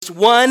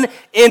one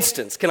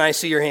instance. Can I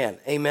see your hand?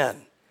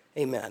 Amen.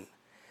 Amen.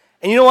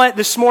 And you know what?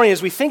 This morning,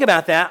 as we think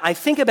about that, I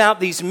think about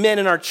these men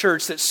in our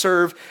church that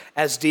serve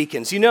as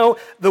deacons. You know,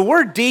 the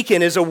word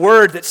deacon is a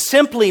word that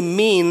simply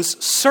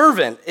means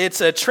servant.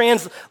 It's a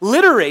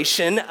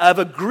transliteration of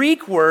a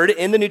Greek word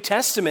in the New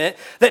Testament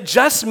that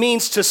just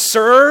means to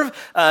serve,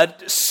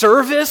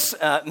 service,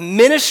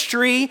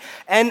 ministry.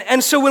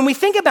 And so when we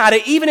think about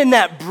it, even in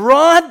that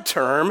broad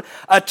term,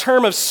 a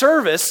term of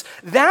service,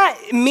 that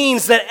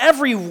means that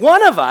every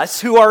one of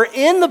us who are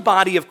in the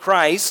body of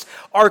Christ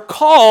are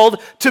called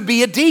to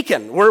be a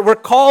deacon. We're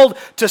called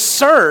to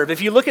serve.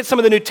 If you look at some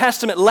of the New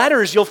Testament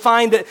letters, you'll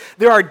find that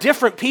there are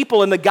different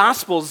people in the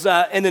Gospels,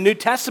 in the New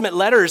Testament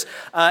letters,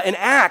 in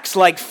Acts,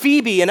 like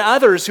Phoebe and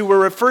others who were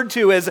referred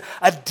to as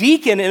a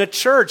deacon in a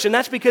church, and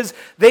that's because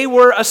they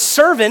were a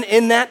servant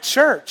in that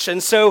church.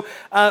 And so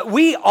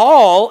we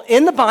all,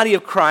 in the body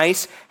of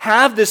Christ,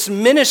 have this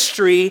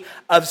ministry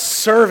of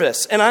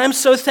service. And I am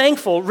so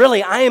thankful,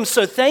 really, I am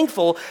so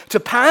thankful to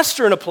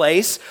pastor in a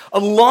place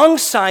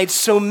alongside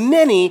so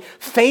many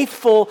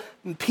faithful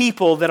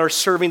people that are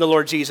serving the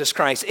Lord Jesus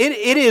Christ.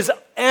 It is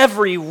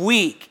every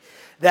week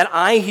that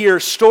I hear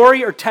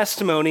story or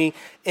testimony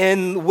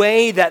in the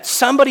way that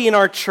somebody in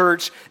our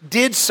church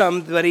did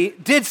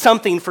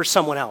something for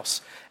someone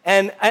else.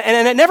 And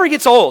it never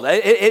gets old.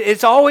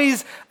 It's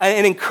always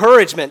an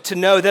encouragement to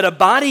know that a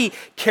body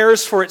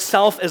cares for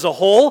itself as a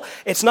whole.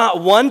 It's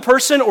not one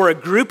person or a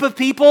group of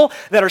people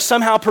that are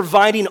somehow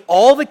providing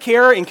all the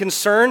care and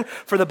concern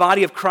for the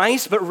body of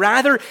Christ, but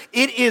rather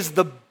it is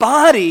the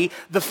body,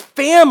 the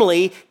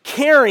family,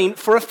 caring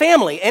for a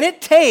family. And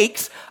it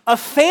takes a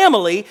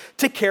family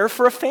to care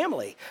for a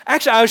family.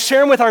 Actually, I was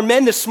sharing with our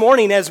men this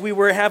morning as we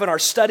were having our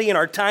study and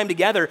our time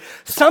together,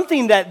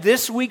 something that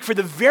this week for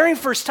the very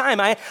first time,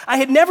 I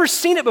had never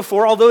seen it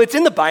before, although it's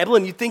in the Bible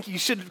and you'd think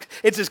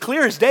it's as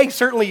clear as day,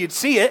 certainly you'd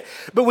see it.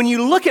 But when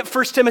you look at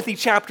 1 Timothy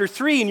chapter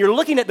 3 and you're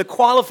looking at the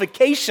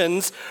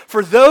qualifications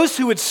for those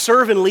who would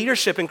serve in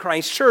leadership in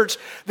Christ's church,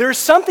 there's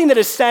something that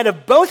is said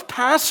of both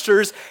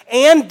pastors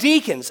and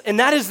deacons, and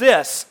that is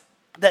this,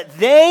 that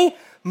they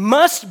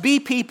must be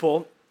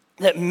people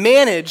that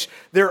manage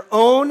their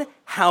own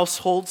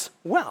households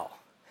well.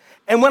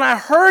 And when I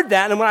heard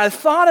that and when I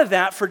thought of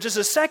that for just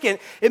a second,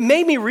 it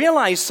made me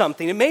realize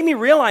something. It made me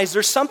realize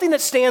there's something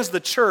that stands the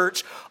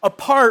church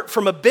apart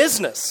from a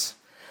business.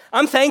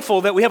 I'm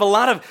thankful that we have a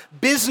lot of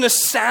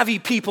business-savvy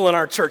people in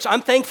our church.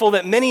 I'm thankful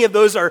that many of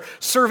those are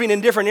serving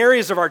in different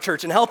areas of our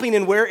church and helping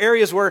in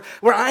areas where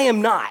I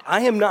am not.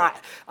 I am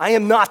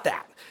not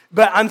that.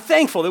 But I'm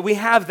thankful that we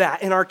have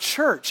that in our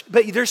church.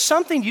 But there's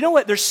something, you know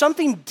what? There's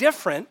something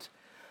different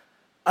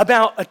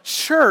about a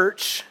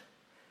church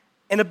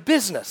and a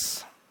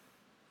business.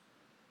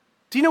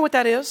 Do you know what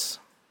that is?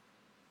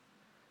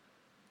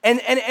 And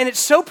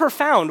it's so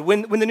profound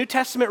when the New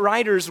Testament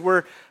writers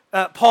were,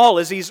 Paul,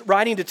 as he's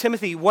writing to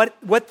Timothy,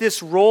 what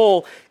this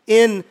role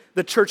in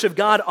the church of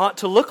God ought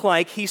to look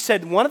like, he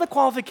said one of the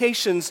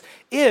qualifications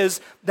is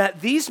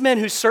that these men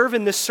who serve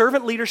in this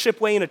servant leadership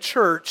way in a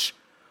church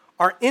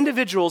are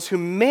individuals who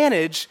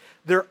manage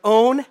their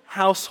own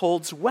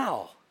households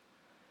well.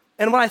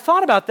 And when I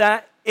thought about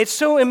that, it's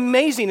so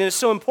amazing and it's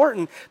so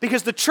important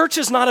because the church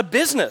is not a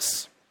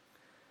business.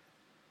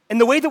 And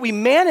the way that we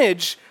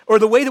manage or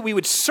the way that we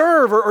would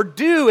serve or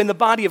do in the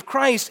body of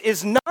Christ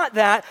is not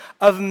that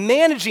of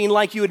managing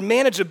like you would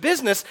manage a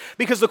business,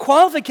 because the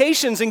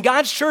qualifications in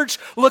God's church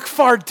look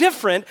far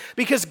different,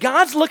 because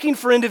God's looking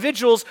for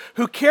individuals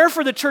who care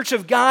for the church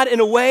of God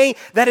in a way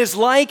that is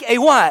like a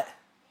what?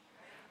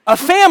 A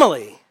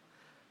family.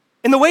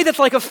 In the way that's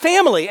like a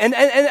family.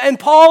 And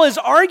Paul is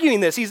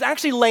arguing this. He's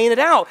actually laying it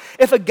out.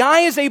 If a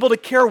guy is able to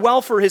care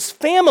well for his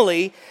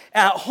family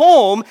at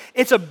home,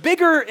 it's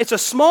a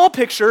small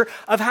picture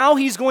of how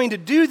he's going to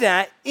do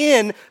that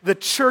in the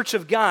church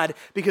of God,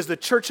 because the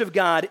church of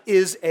God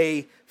is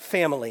a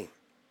family.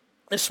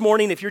 This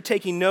morning, if you're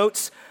taking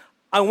notes,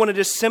 I want to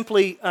just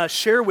simply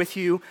share with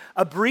you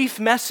a brief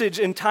message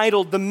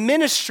entitled The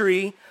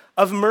Ministry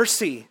of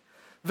Mercy.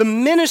 The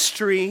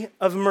Ministry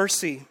of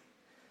Mercy.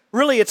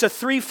 Really, it's a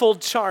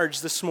threefold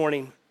charge this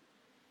morning.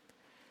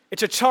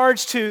 It's a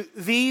charge to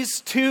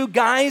these two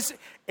guys,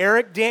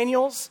 Eric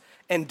Daniels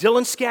and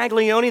Dylan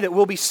Scaglione, that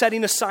we'll be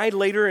setting aside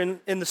later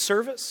in the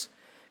service.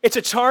 It's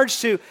a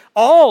charge to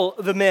all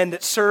the men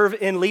that serve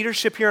in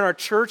leadership here in our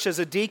church as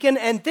a deacon.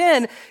 And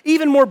then,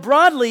 even more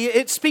broadly,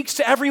 it speaks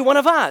to every one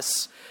of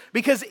us.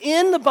 Because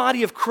in the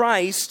body of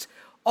Christ,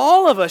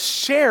 all of us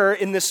share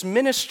in this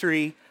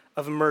ministry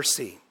of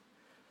mercy.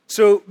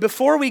 So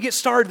before we get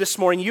started this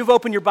morning, you've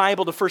opened your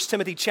Bible to 1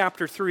 Timothy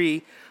chapter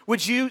 3.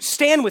 Would you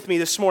stand with me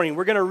this morning?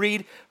 We're going to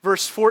read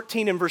verse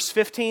 14 and verse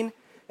 15.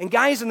 And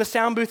guys in the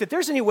sound booth, if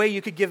there's any way you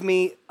could give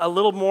me a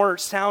little more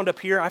sound up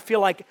here, I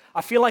feel like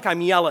I'm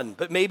yelling,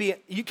 but maybe,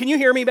 can you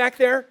hear me back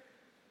there?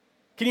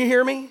 Can you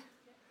hear me?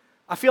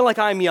 I feel like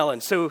I'm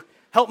yelling, so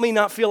help me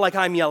not feel like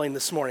I'm yelling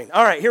this morning.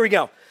 All right, here we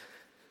go.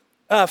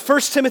 1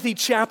 Timothy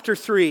chapter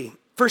 3,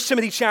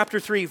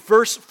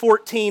 verse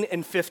 14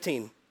 and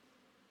 15.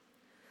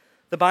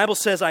 The Bible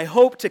says, I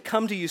hope to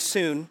come to you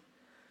soon,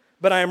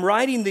 but I am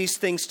writing these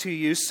things to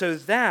you so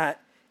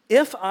that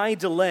if I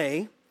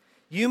delay,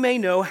 you may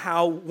know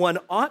how one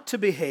ought to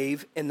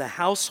behave in the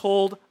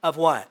household of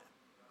what?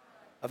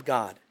 Of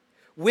God,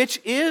 which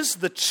is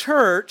the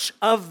church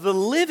of the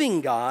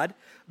living God,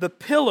 the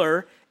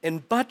pillar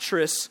and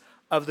buttress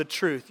of the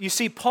truth. You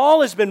see,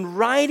 Paul has been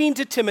writing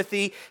to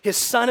Timothy, his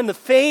son in the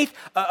faith,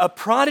 a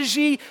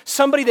prodigy,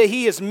 somebody that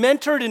he has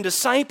mentored and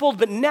discipled,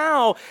 but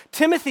now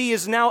Timothy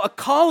is now a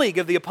colleague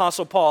of the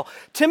Apostle Paul.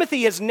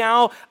 Timothy has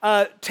now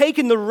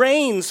taken the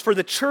reins for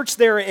the church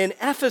there in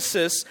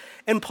Ephesus,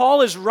 and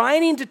Paul is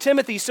writing to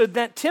Timothy so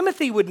that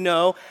Timothy would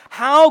know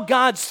how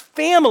God's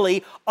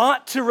family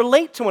ought to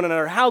relate to one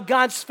another, how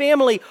God's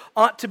family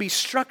ought to be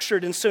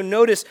structured. And so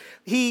notice,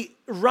 he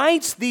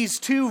writes these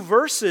two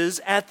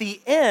verses at the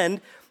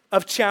end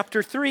of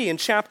chapter 3. In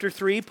chapter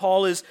 3,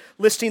 Paul is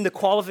listing the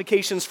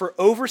qualifications for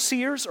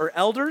overseers or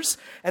elders,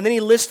 and then he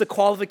lists the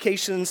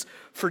qualifications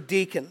for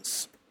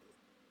deacons.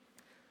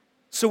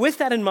 So with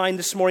that in mind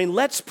this morning,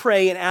 let's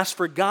pray and ask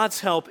for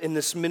God's help in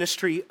this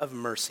ministry of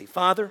mercy.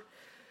 Father,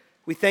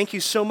 we thank you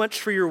so much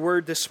for your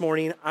word this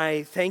morning.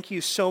 I thank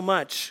you so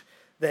much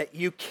that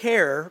you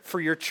care for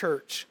your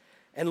church.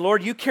 And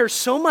Lord, you care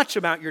so much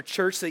about your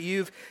church that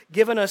you've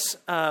given us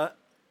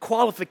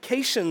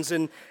qualifications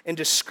and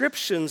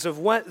descriptions of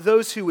what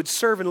those who would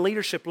serve in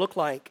leadership look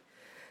like.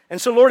 And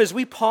so, Lord, as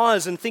we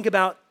pause and think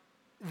about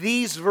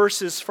these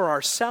verses for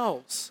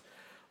ourselves,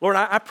 Lord,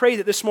 I pray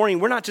that this morning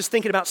we're not just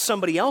thinking about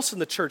somebody else in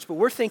the church, but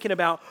we're thinking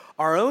about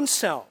our own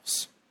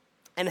selves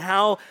and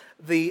how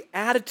the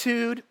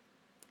attitude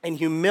and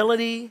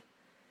humility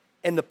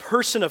and the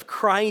person of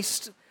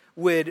Christ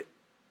would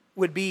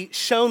be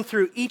shown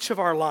through each of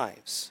our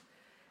lives.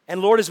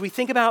 And Lord, as we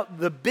think about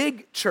the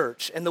big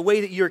church and the way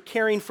that you're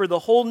caring for the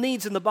whole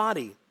needs in the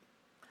body,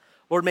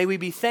 Lord, may we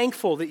be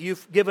thankful that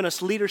you've given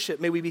us leadership.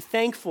 May we be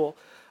thankful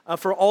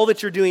for all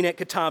that you're doing at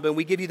Catawba. And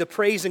we give you the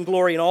praise and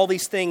glory and all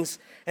these things.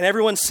 And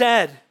everyone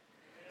said,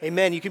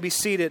 amen. You can be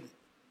seated.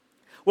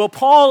 Well,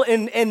 Paul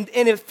in 1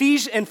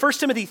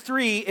 Timothy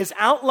 3 is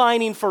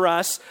outlining for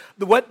us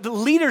what the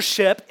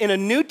leadership in a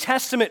New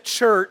Testament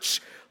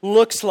church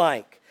looks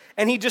like.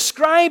 And he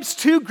describes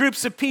two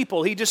groups of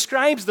people. He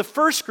describes the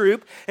first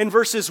group in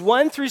verses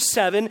 1 through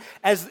 7,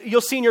 as you'll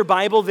see in your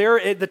Bible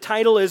there, the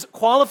title is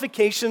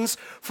Qualifications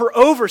for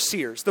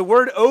Overseers. The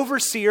word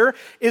overseer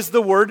is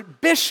the word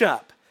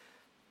bishop.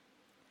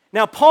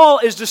 Now, Paul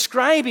is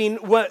describing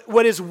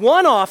what is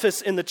one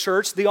office in the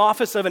church, the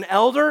office of an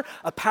elder,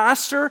 a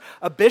pastor,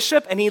 a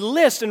bishop, and he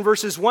lists in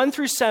verses 1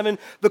 through 7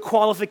 the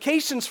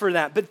qualifications for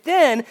that. But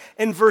then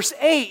in verse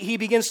 8, he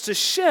begins to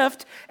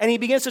shift and he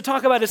begins to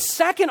talk about a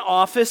second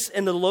office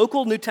in the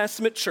local New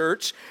Testament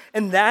church,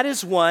 and that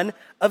is one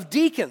of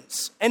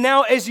deacons. And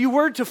now, as you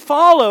were to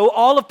follow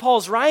all of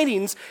Paul's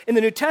writings in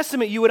the New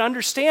Testament, you would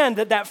understand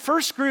that that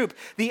first group,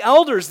 the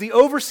elders, the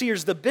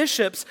overseers, the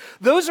bishops,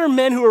 those are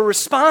men who are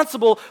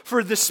responsible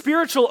for the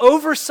spiritual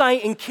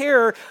oversight and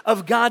care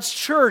of God's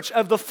church,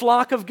 of the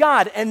flock of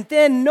God. And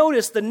then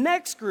notice the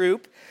next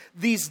group,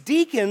 these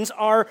deacons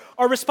are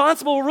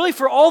responsible really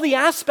for all the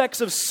aspects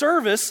of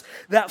service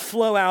that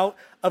flow out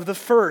of the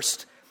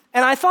first.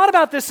 And I thought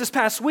about this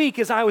past week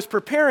as I was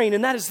preparing,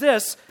 and that is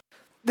this,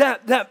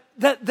 that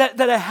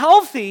a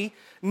healthy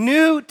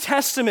New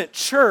Testament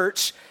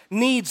church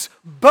needs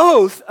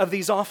both of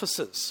these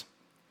offices.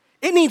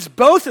 It needs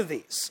both of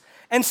these.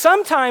 And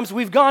sometimes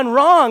we've gone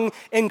wrong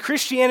in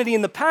Christianity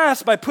in the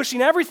past by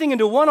pushing everything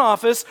into one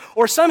office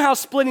or somehow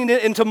splitting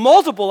it into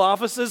multiple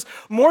offices,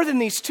 more than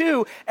these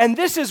two. And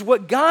this is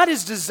what God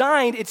has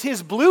designed. It's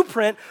his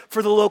blueprint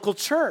for the local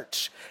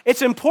church.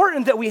 It's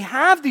important that we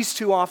have these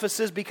two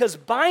offices because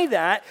by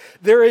that,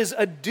 there is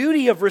a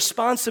duty of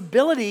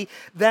responsibility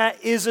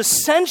that is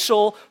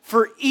essential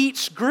for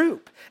each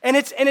group. And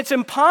it's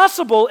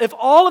impossible if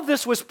all of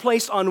this was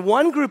placed on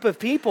one group of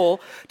people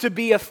to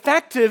be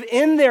effective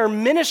in their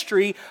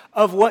ministry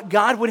of what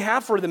God would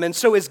have for them. And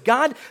so as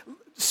God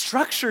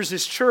structures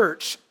his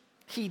church,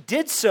 he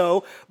did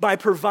so by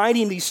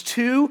providing these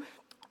two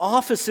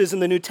offices in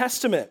the New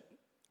Testament.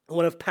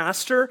 One of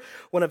pastor,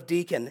 one of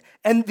deacon.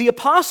 And the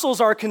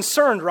apostles are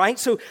concerned, right?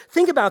 So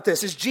think about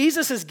this. As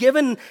Jesus has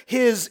given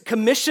his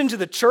commission to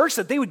the church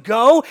that they would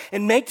go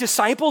and make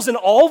disciples in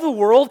all the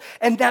world,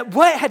 and that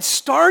what had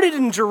started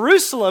in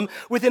Jerusalem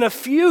within a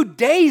few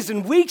days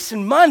and weeks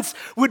and months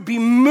would be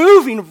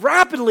moving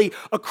rapidly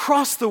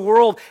across the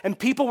world, and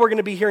people were going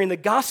to be hearing the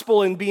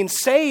gospel and being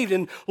saved,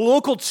 and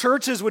local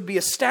churches would be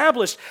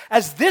established.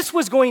 As this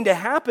was going to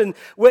happen,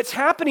 what's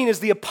happening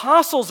is the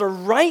apostles are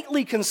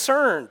rightly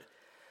concerned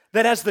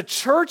that as the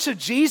church of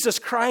Jesus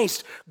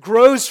Christ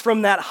grows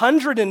from that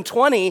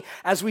 120,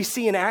 as we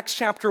see in Acts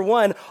chapter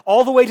 1,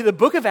 all the way to the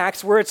book of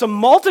Acts, where it's a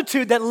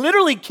multitude that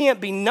literally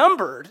can't be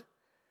numbered,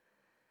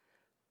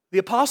 the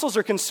apostles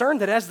are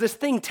concerned that as this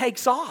thing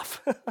takes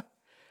off,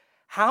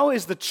 how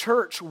is the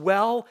church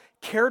well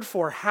cared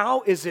for?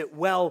 How is it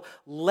well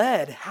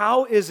led?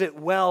 How is it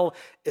well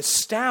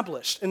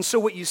established? And so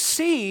what you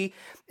see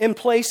in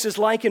places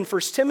like in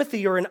 1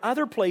 Timothy or in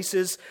other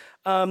places,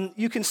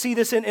 you can see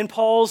this in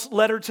Paul's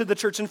letter to the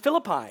church in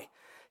Philippi.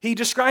 He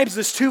describes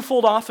this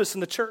twofold office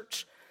in the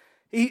church.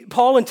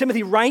 Paul and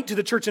Timothy write to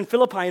the church in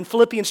Philippi in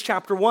Philippians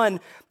chapter 1.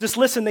 Just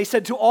listen, they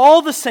said, to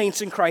all the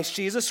saints in Christ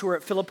Jesus who are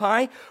at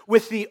Philippi,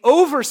 with the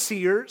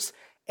overseers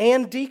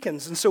and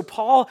deacons. And so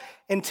Paul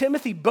and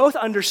Timothy both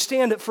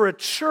understand that for a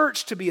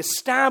church to be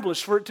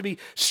established, for it to be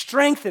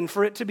strengthened,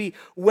 for it to be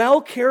well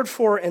cared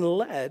for and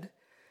led,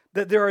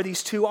 that there are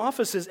these two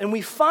offices. And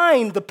we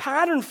find the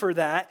pattern for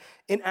that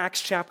in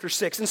Acts chapter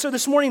 6. And so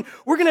this morning,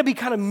 we're going to be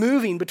kind of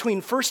moving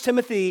between 1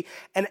 Timothy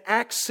and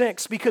Acts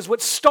 6, because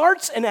what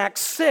starts in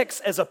Acts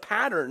 6 as a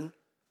pattern,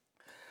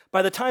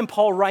 by the time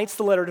Paul writes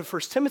the letter to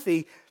 1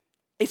 Timothy,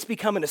 it's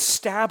become an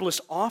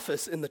established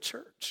office in the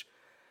church.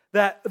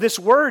 That this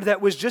word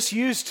that was just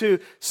used to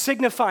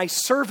signify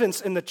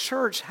servants in the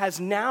church has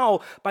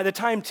now, by the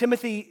time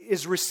Timothy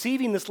is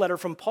receiving this letter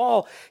from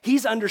Paul,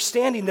 he's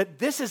understanding that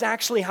this is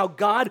actually how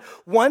God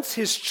wants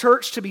his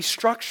church to be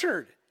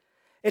structured.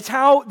 It's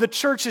how the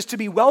church is to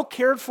be well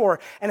cared for,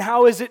 and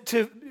how is it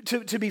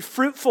to be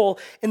fruitful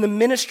in the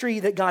ministry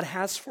that God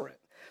has for it.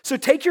 So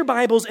take your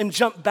Bibles and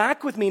jump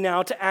back with me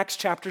now to Acts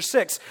chapter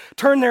 6.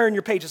 Turn there in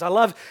your pages.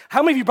 How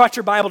many of you brought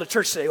your Bible to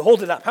church today?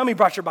 Hold it up. How many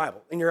brought your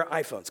Bible in your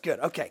iPhones?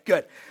 Good. Okay,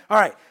 good. All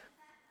right.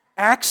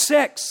 Acts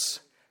 6.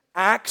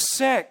 Acts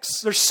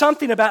 6. There's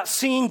something about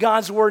seeing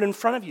God's word in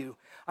front of you.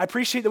 I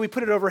appreciate that we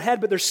put it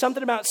overhead, but there's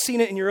something about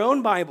seeing it in your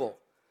own Bible.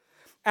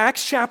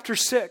 Acts chapter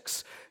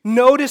 6.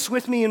 Notice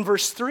with me in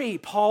verse 3,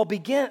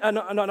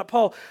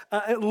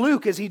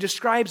 Luke, as he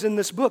describes in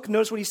this book,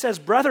 notice what he says.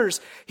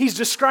 Brothers, he's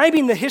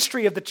describing the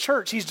history of the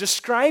church. He's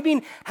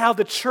describing how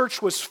the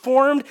church was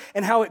formed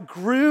and how it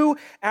grew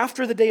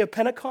after the day of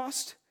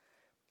Pentecost.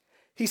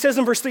 He says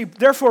in verse 3,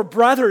 therefore,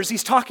 brothers,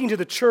 he's talking to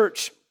the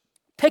church,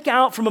 pick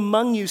out from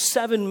among you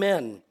 7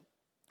 men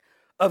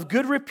of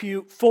good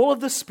repute, full of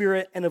the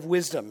Spirit and of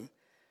wisdom.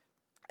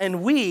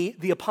 And we,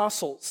 the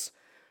apostles,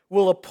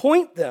 will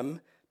appoint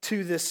them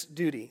to this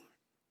duty.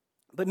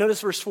 But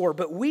notice verse 4,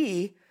 but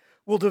we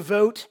will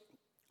devote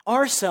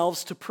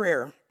ourselves to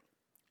prayer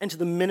and to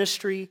the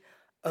ministry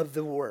of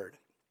the word.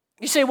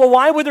 You say, well,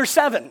 why were there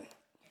 7?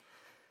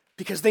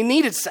 Because they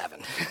needed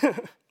 7.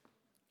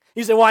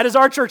 You say, why does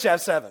our church have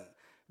 7?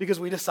 Because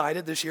we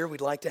decided this year we'd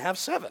like to have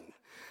 7.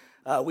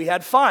 We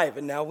had 5,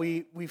 and now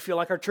we feel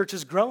like our church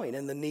is growing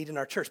and the need in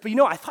our church. But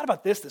I thought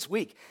about this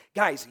week.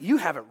 Guys, you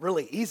have it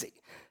really easy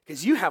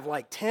because you have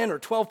like 10 or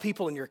 12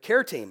 people in your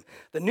care team.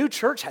 The new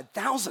church had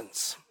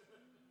thousands.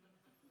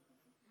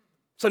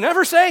 So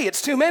never say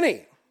it's too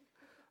many.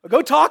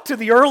 Go talk to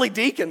the early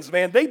deacons,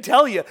 man. They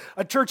tell you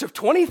a church of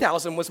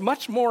 20,000 was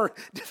much more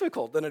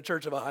difficult than a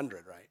church of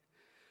 100, right?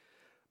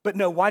 But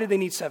no, why did they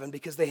need 7?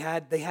 Because they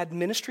had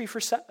ministry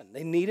for 7.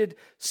 They needed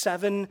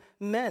 7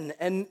 men.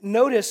 And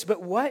notice,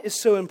 but what is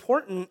so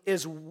important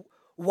is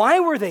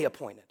why were they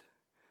appointed?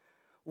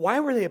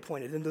 Why were they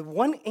appointed? And the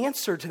one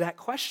answer to that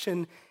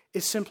question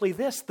is simply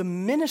this: the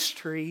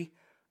ministry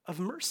of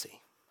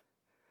mercy.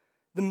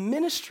 The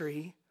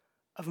ministry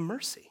of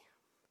mercy.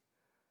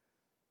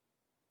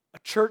 A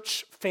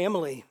church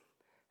family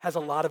has a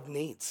lot of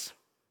needs.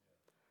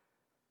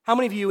 How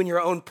many of you in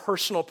your own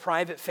personal,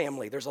 private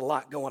family, there's a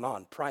lot going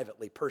on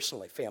privately,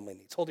 personally, family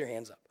needs? Hold your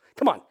hands up.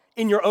 Come on,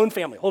 in your own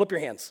family, hold up your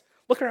hands.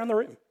 Look around the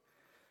room.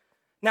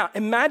 Now,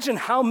 imagine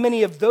how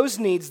many of those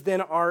needs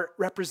then are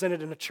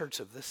represented in a church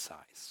of this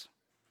size.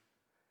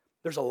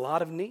 There's a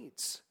lot of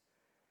needs.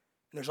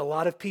 And there's a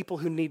lot of people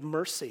who need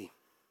mercy.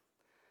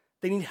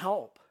 They need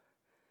help.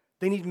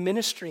 They need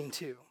ministering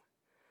to.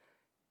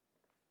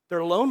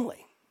 They're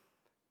lonely.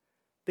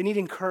 They need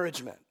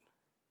encouragement.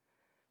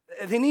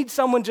 They need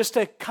someone just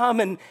to come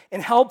and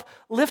help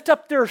lift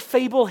up their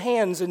feeble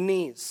hands and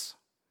knees.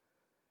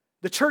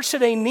 The church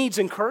today needs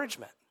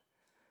encouragement.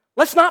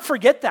 Let's not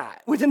forget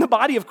that. Within the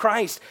body of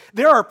Christ,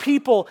 there are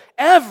people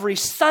every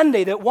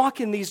Sunday that walk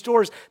in these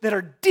doors that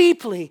are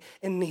deeply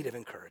in need of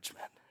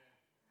encouragement.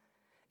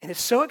 And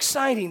it's so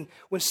exciting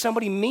when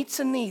somebody meets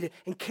a need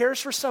and cares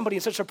for somebody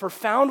in such a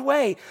profound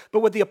way. But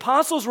what the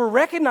apostles were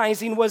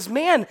recognizing was,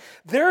 man,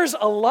 there's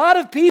a lot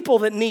of people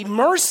that need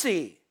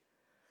mercy.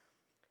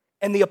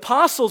 And the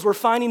apostles were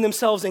finding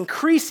themselves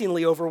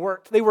increasingly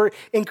overworked. They were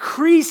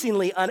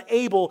increasingly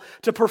unable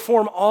to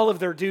perform all of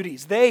their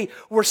duties. They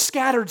were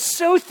scattered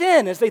so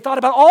thin as they thought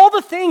about all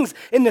the things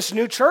in this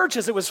new church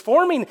as it was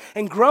forming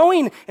and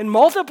growing and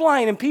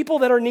multiplying, and people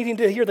that are needing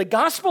to hear the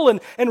gospel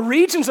and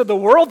regions of the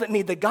world that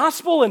need the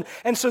gospel.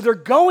 And so they're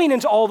going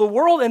into all the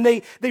world, and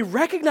they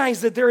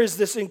recognize that there is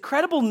this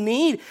incredible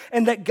need,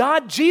 and that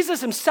God, Jesus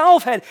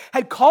himself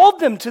had called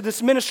them to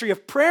this ministry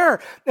of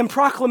prayer and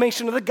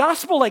proclamation of the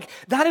gospel. Like,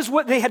 that is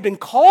what they had been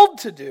called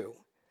to do.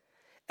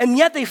 And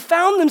yet they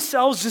found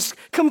themselves just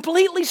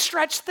completely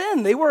stretched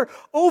thin. They were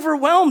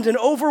overwhelmed and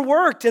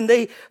overworked, and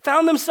they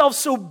found themselves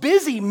so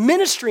busy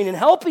ministering and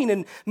helping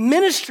and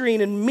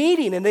ministering and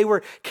meeting, and they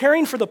were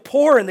caring for the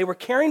poor, and they were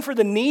caring for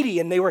the needy,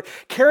 and they were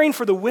caring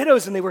for the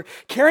widows, and they were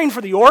caring for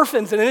the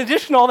orphans, and in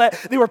addition to all that,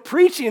 they were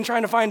preaching and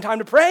trying to find time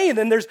to pray, and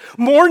then there's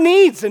more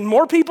needs and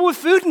more people with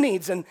food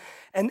needs, and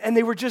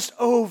they were just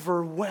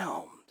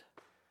overwhelmed.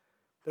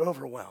 They're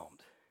overwhelmed.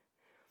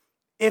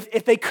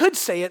 if they could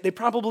say it, they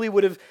probably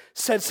would have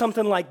said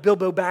something like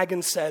Bilbo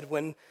Baggins said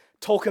when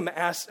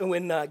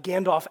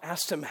Gandalf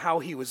asked him how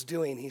he was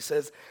doing. He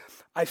says,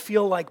 "I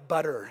feel like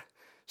butter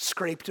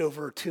scraped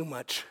over too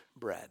much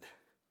bread."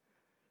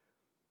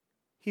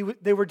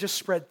 They were just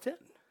spread thin.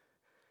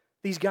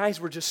 These guys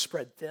were just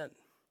spread thin.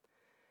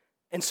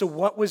 And so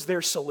what was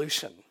their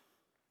solution?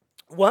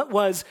 What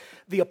was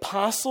the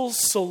apostles'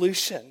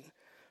 solution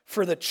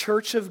for the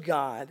church of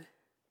God?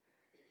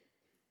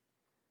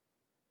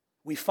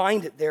 We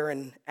find it there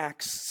in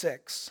Acts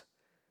 6.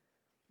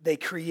 They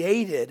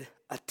created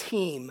a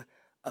team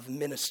of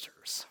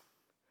ministers.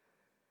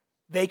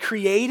 They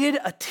created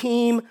a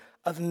team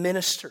of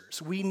ministers.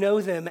 We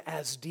know them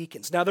as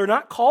deacons. Now, they're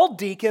not called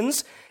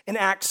deacons in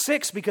Acts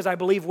 6 because I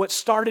believe what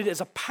started as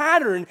a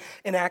pattern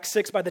in Acts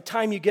 6, by the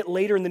time you get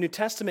later in the New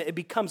Testament, it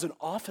becomes an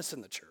office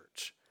in the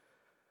church.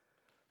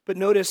 But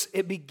notice,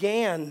 it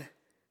began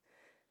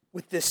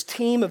with this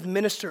team of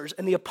ministers,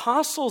 and the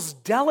apostles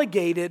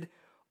delegated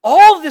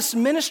all of this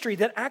ministry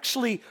that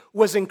actually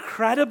was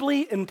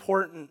incredibly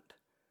important.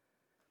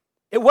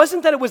 It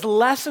wasn't that it was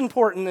less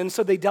important and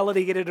so they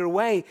delegated it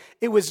away.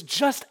 It was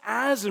just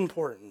as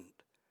important.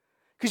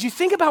 Because you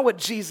think about what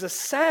Jesus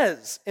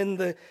says in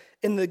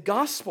the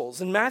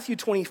Gospels. In Matthew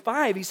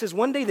 25, he says,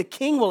 "One day the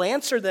king will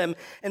answer them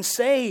and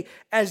say,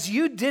 'As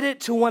you did it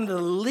to one of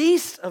the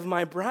least of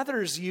my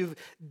brothers, you've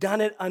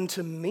done it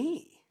unto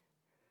me.'"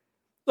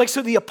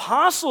 So the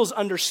apostles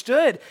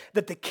understood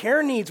that the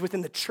care needs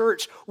within the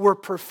church were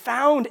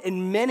profound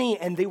and many,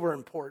 and they were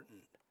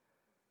important.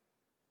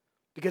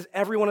 Because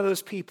every one of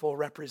those people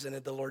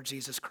represented the Lord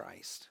Jesus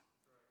Christ.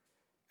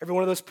 Every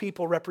one of those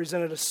people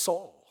represented a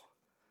soul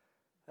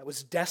that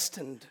was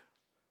destined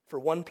for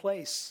one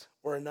place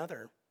or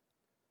another.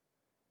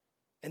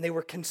 And they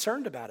were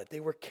concerned about it. They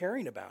were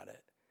caring about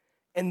it.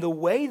 And the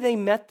way they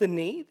met the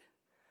need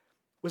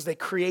was they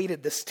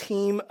created this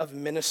team of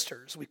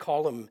ministers. We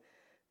call them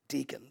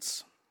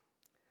deacons.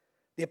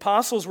 The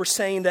apostles were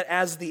saying that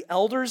as the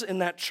elders in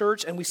that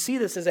church, and we see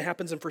this as it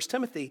happens in 1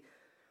 Timothy,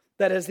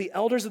 that as the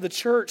elders of the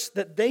church,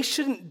 that they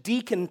shouldn't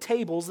deacon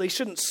tables, they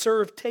shouldn't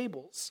serve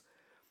tables.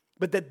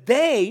 But that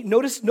they,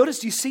 notice,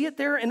 do you see it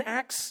there in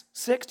Acts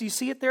 6? Do you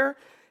see it there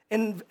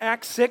in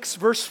Acts 6,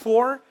 verse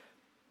 4?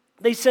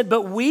 They said,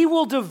 "But we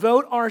will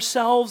devote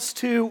ourselves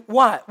to"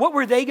 what? What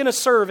were they going to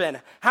serve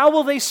in? How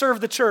will they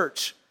serve the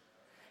church?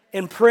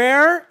 In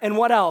prayer, and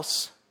what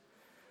else?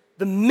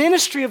 The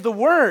ministry of the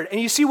word.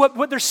 And you see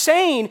what they're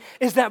saying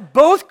is that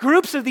both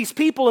groups of these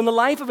people in the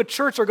life of a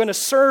church are going to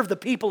serve the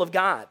people of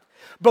God.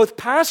 Both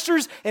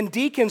pastors and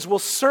deacons will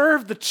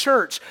serve the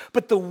church,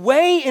 but the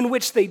way in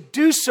which they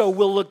do so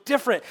will look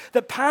different.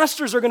 That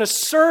pastors are going to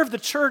serve the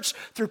church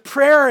through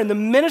prayer and the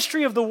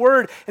ministry of the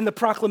word and the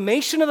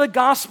proclamation of the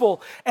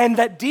gospel, and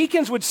that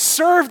deacons would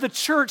serve the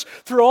church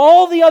through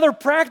all the other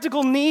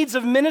practical needs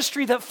of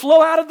ministry that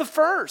flow out of the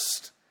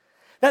first.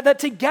 That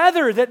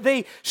together, that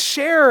they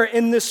share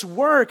in this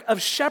work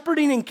of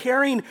shepherding and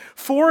caring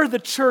for the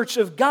church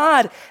of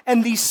God.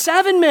 And these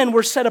 7 men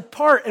were set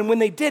apart, and when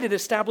they did, it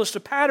established a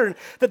pattern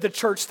that the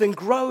church then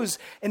grows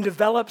and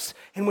develops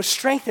and was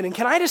strengthened. And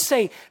can I just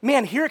say,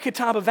 man, here at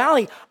Catawba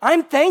Valley,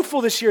 I'm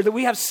thankful this year that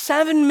we have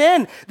 7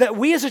 men that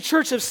we as a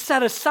church have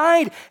set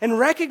aside and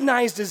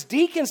recognized as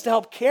deacons to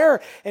help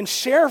care and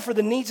share for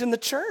the needs in the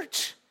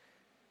church.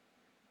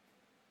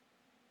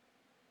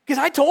 Because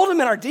I told him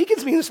in our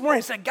deacons meeting this morning,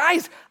 I said,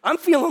 guys, I'm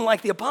feeling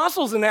like the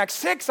apostles in Acts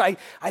 6. I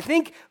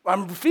think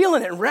I'm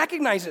feeling it and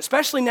recognizing it,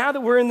 especially now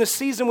that we're in this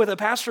season with a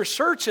pastor's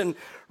search and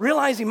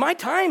realizing my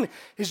time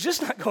is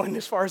just not going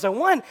as far as I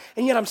want.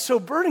 And yet I'm so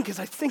burdened because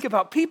I think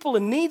about people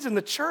and needs in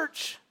the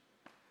church.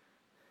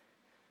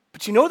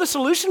 But you know the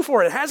solution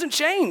for it. It hasn't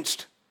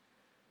changed.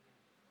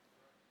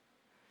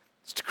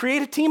 It's to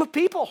create a team of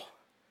people.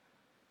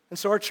 And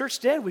so our church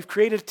did. We've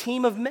created a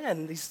team of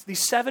men,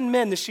 these 7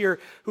 men this year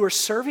who are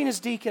serving as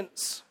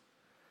deacons.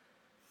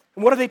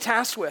 And what are they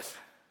tasked with?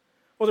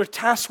 Well, they're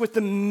tasked with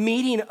the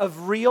meeting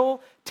of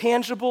real,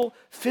 tangible,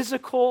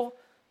 physical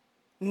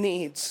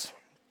needs.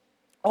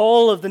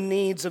 All of the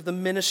needs of the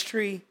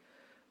ministry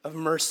of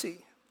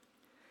mercy.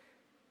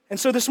 And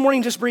so this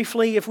morning, just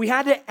briefly, if we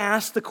had to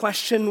ask the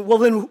question, well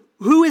then,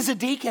 who is a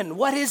deacon?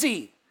 What is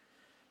he?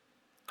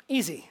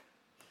 Easy.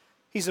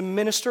 He's a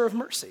minister of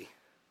mercy.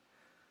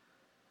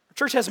 Our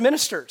church has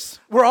ministers.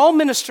 We're all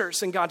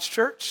ministers in God's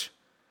church.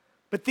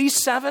 But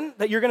these 7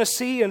 that you're going to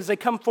see as they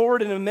come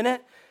forward in a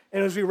minute,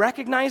 and as we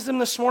recognize them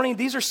this morning,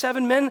 these are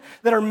 7 men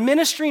that are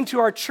ministering to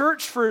our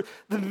church for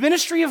the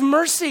ministry of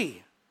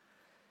mercy,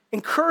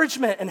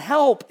 encouragement and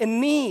help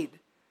and need,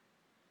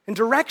 and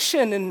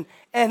direction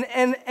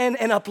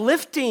and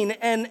uplifting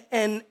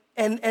and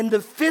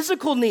the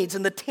physical needs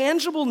and the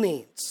tangible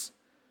needs.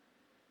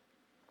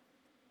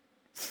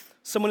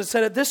 Someone has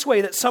said it this way,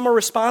 that some are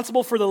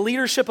responsible for the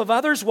leadership of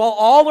others, while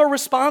all are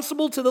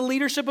responsible to the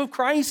leadership of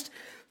Christ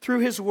through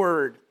his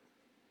word.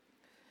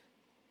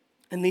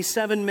 And these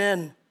 7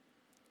 men,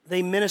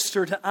 they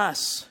minister to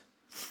us.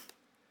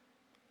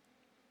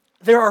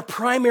 There are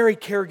primary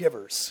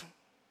caregivers.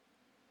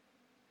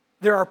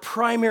 There are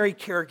primary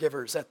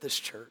caregivers at this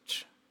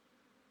church.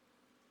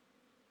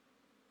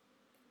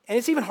 And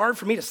it's even hard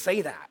for me to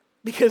say that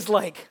because,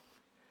 like,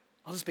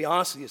 I'll just be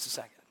honest with you just a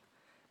second.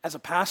 As a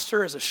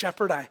pastor, as a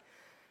shepherd,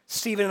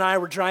 Stephen and I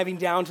were driving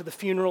down to the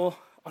funeral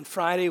on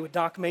Friday with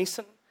Doc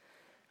Mason.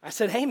 I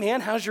said, hey, man,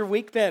 how's your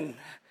week been?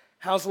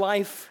 How's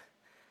life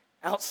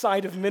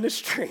outside of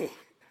ministry?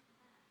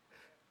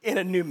 In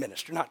a new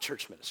ministry, not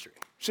church ministry.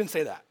 Shouldn't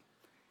say that.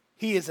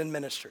 He is in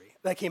ministry.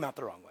 That came out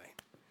the wrong way.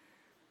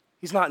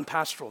 He's not in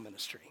pastoral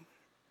ministry.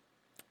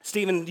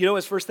 Stephen, you know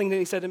his first thing that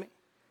he said to me?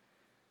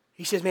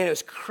 He says, man, it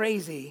was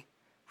crazy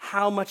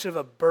how much of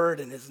a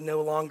burden is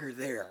no longer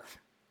there.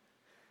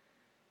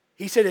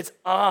 He said, it's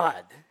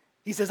odd.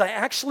 He says, I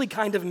actually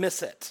kind of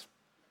miss it.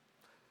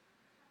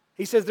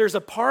 He says, there's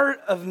a part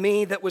of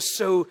me that was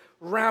so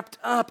wrapped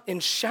up in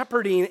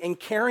shepherding and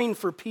caring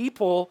for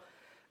people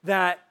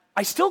that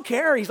I still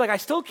care. He's like, I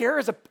still care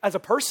as a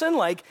person,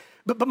 like,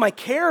 but my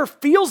care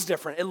feels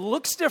different. It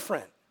looks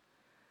different.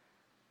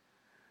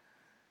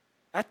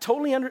 I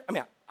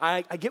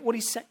get what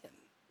he's saying.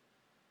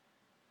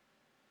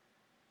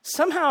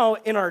 Somehow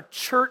in our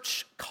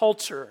church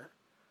culture,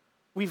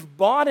 we've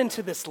bought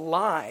into this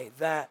lie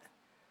that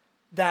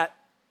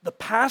the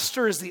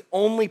pastor is the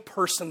only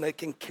person that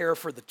can care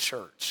for the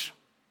church.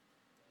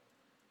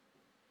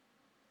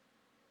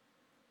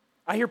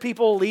 I hear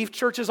people leave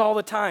churches all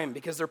the time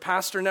because their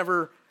pastor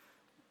never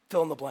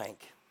fill in the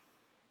blank.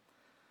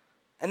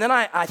 And then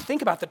I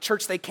think about the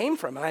church they came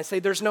from, and I say,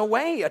 there's no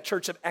way a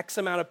church of X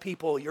amount of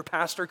people your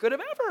pastor could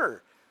have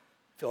ever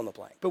fill in the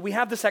blank. But we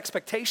have this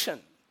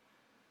expectation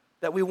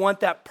that we want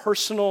that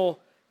personal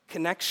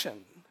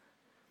connection.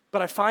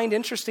 But I find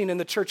interesting in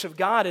the church of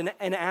God, in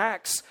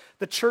Acts,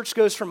 the church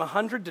goes from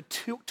 100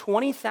 to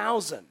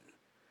 20,000.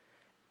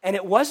 And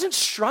it wasn't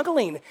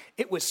struggling,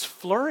 it was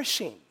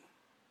flourishing.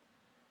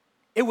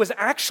 It was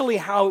actually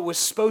how it was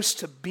supposed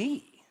to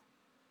be.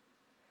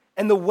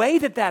 And the way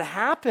that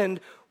happened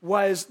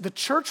was the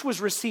church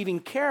was receiving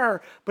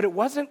care, but it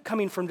wasn't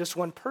coming from just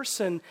one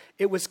person.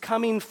 It was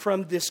coming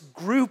from this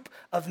group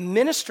of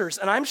ministers.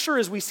 And I'm sure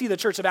as we see the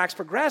Church of Acts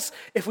progress,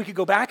 if we could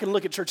go back and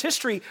look at church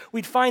history,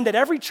 we'd find that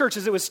every church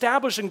as it was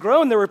established and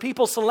grown, there were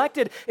people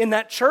selected in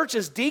that church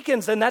as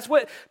deacons. And that's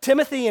what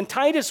Timothy and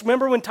Titus,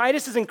 remember when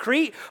Titus is in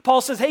Crete, Paul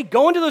says, hey,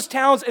 go into those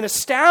towns and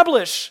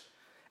establish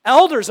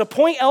elders,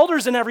 appoint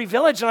elders in every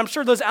village. And I'm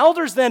sure those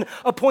elders then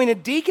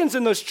appointed deacons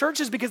in those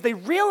churches because they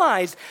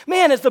realized,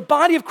 man, as the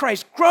body of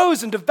Christ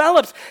grows and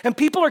develops and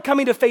people are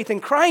coming to faith in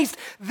Christ,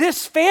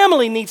 this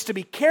family needs to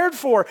be cared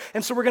for.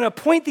 And so we're going to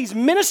appoint these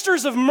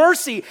ministers of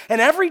mercy in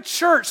every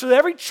church so that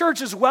every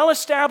church is well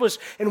established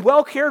and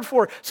well cared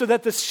for so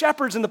that the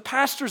shepherds and the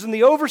pastors and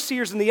the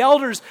overseers and the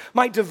elders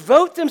might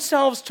devote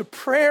themselves to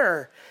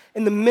prayer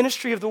and the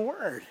ministry of the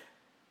word.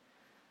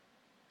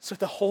 So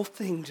the whole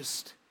thing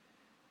just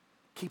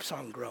keeps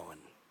on growing.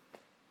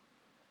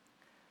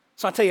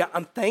 So I'll tell you,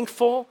 I'm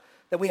thankful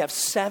that we have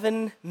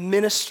 7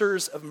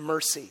 ministers of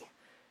mercy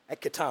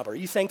at Catawba. Are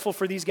you thankful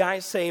for these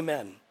guys? Say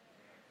amen.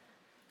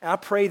 And I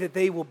pray that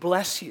they will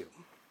bless you,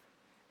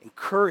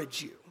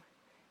 encourage you,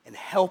 and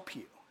help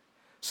you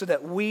so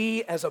that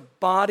we as a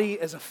body,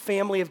 as a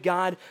family of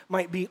God,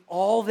 might be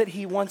all that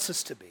he wants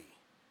us to be.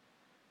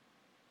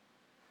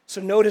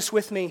 So notice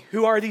with me,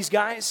 who are these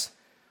guys?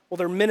 Well,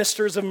 they're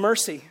ministers of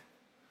mercy.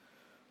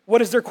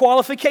 What is their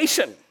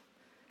qualification?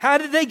 How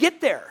did they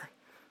get there?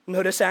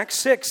 Notice Acts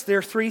 6, there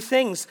are 3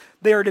 things.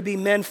 They are to be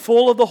men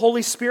full of the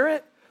Holy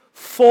Spirit,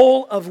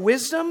 full of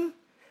wisdom,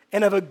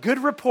 and of a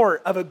good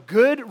report, of a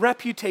good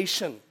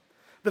reputation.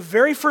 The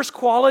very first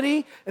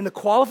quality and the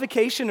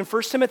qualification in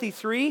 1 Timothy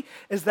 3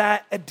 is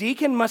that a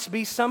deacon must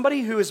be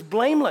somebody who is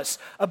blameless,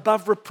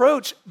 above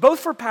reproach, both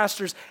for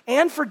pastors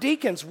and for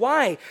deacons.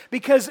 Why?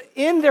 Because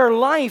in their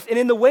life and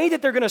in the way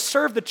that they're going to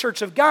serve the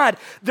church of God,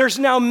 there's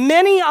now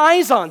many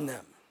eyes on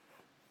them.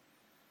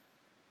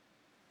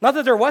 Not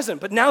that there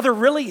wasn't, but now there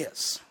really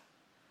is.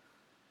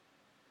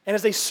 And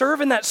as they serve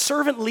in that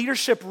servant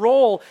leadership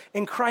role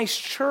in Christ's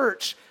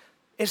church,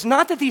 it's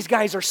not that these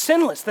guys are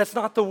sinless. That's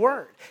not the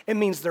word. It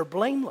means they're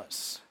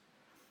blameless.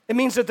 It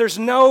means that there's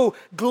no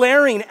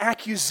glaring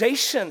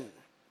accusation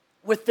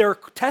with their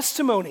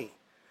testimony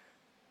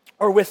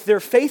or with their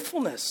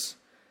faithfulness.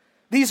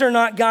 These are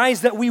not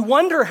guys that we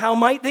wonder how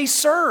might they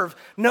serve.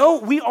 No,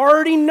 we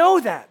already know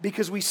that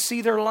because we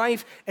see their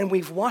life and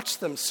we've watched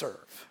them serve.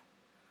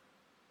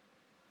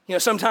 You know,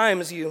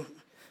 sometimes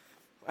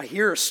I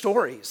hear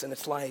stories and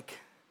it's like,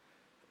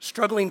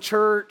 struggling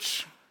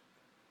church,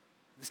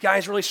 this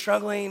guy's really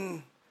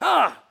struggling.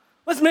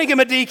 Let's make him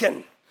a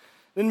deacon.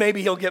 Then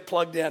maybe he'll get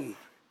plugged in.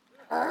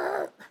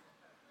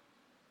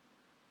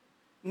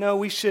 No,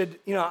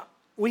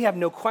 we have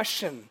no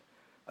question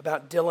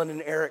about Dylan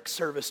and Eric's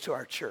service to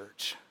our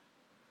church.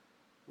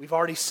 We've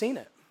already seen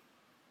it.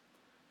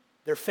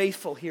 They're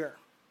faithful here.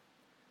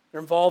 They're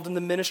involved in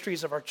the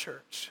ministries of our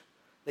church.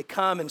 They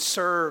come and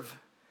serve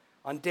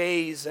on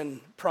days and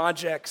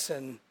projects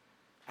and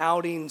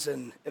outings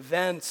and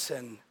events,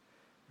 and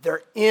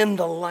they're in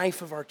the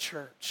life of our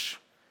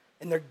church,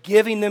 and they're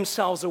giving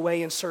themselves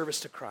away in service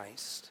to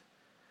Christ.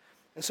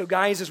 And so,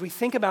 guys, as we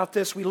think about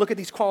this, we look at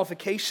these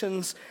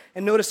qualifications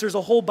and notice there's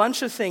a whole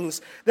bunch of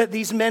things that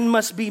these men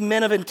must be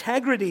men of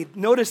integrity.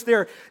 Notice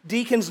their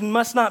deacons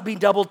must not be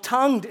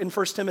double-tongued in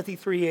 1 Timothy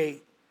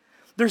 3:8.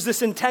 There's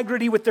this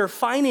integrity with their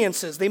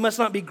finances. They must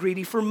not be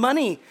greedy for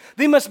money.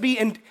 They must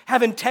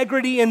have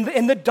integrity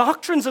in the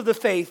doctrines of the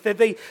faith, that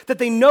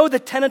they know the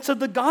tenets of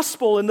the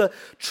gospel and the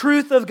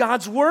truth of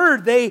God's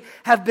word. They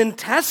have been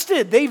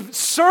tested. They've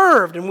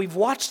served, and we've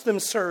watched them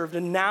serve,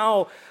 and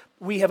now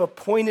we have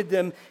appointed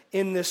them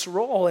in this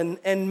role.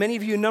 And many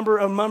of you, a number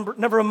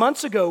of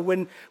months ago,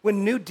 when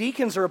new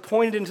deacons are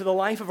appointed into the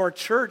life of our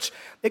church,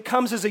 it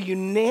comes as a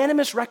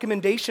unanimous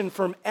recommendation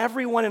from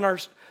everyone in our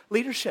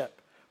leadership,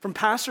 from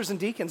pastors and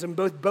deacons, and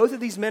both of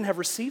these men have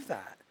received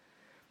that.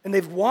 And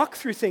they've walked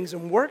through things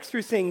and worked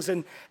through things,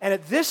 and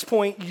at this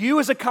point, you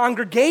as a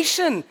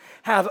congregation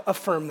have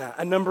affirmed that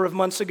a number of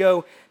months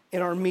ago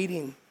in our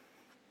meeting.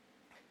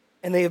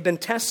 And they have been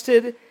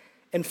tested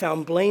and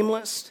found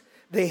blameless.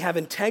 They have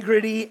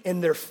integrity in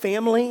their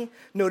family.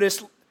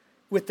 Notice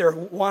with their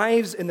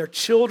wives and their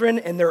children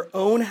and their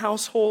own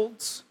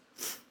households.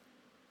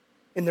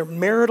 In their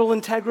marital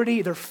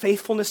integrity, their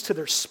faithfulness to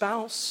their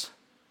spouse.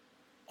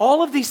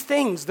 All of these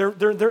things, they're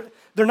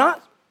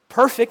not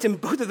perfect,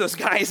 and both of those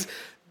guys,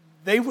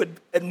 they would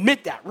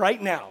admit that right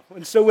now.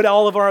 And so would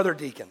all of our other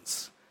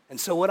deacons. And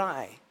so would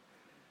I.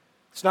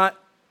 It's not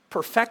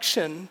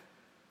perfection,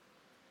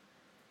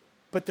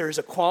 but there's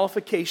a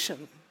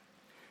qualification.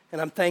 And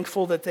I'm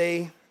thankful that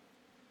they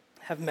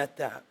have met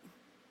that.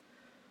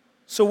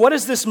 So what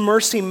does this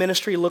mercy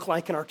ministry look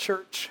like in our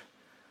church?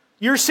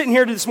 You're sitting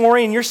here this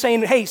morning and you're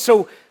saying, hey,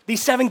 so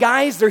these 7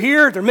 guys, they're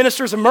here, they're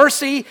ministers of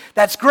mercy.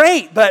 That's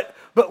great, but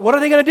what are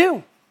they going to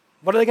do?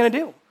 What are they going to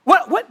do?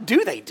 What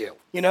do they do?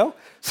 You know,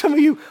 some of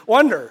you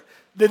wonder,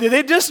 do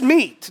they just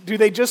meet? Do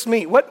they just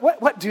meet?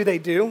 What do they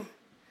do?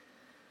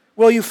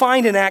 Well, you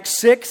find in Acts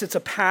 6, it's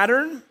a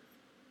pattern.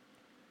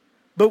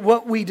 But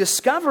what we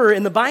discover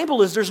in the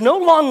Bible is there's no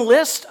long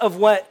list of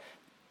what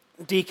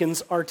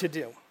deacons are to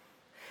do.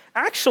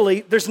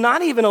 Actually, there's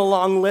not even a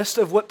long list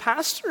of what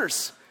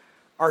pastors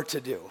are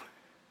to do.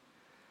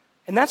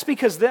 And that's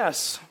because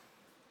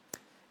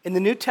in the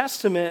New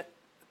Testament,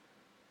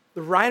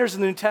 the writers of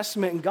the New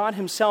Testament and God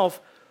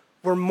himself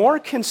were more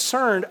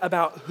concerned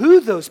about who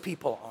those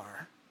people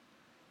are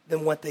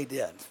than what they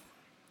did.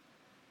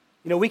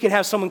 You know, we could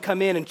have someone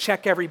come in and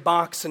check every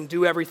box and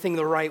do everything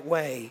the right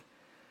way,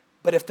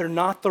 but if they're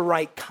not the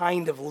right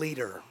kind of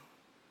leader,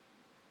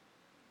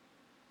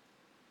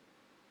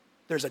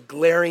 there's a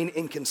glaring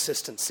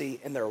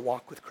inconsistency in their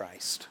walk with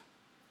Christ.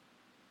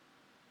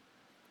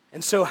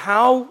 And so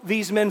how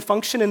these men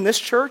function in this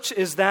church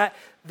is that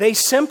they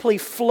simply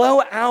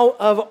flow out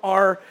of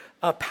our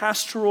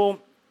pastoral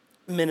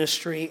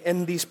ministry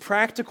in these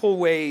practical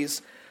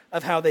ways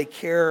of how they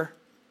care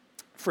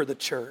for the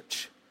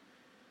church.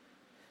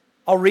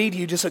 I'll read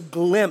you just a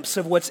glimpse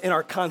of what's in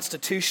our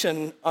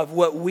Constitution of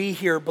what we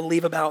here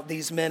believe about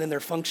these men and their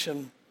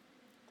function.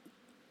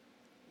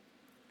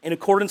 In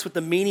accordance with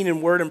the meaning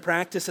and word and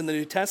practice in the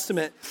New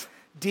Testament,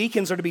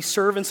 deacons are to be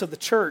servants of the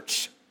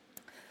church.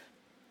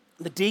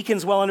 The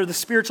deacons, while under the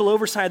spiritual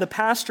oversight of the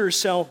pastors,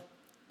 shall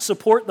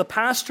support the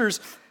pastor's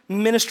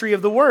ministry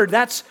of the word.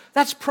 That's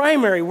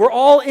primary. We're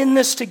all in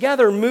this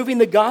together, moving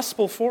the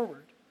gospel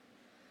forward.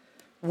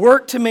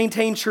 Work to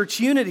maintain church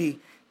unity,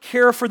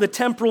 care for the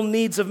temporal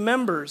needs of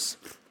members,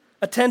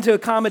 attend to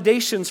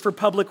accommodations for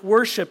public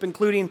worship,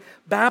 including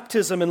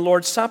baptism and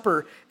Lord's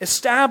Supper,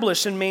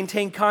 establish and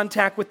maintain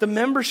contact with the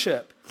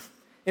membership,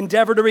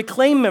 endeavor to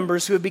reclaim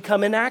members who have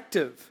become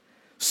inactive,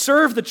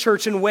 serve the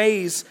church in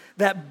ways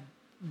that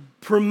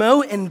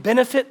promote and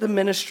benefit the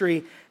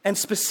ministry, and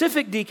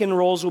specific deacon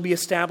roles will be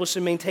established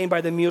and maintained by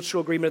the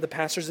mutual agreement of the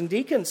pastors and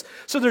deacons.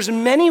 So there's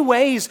many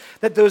ways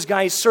that those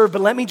guys serve,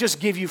 but let me just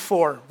give you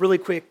 4 really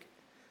quick,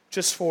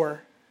 just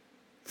 4.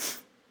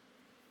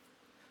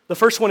 The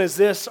first one is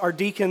this: our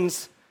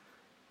deacons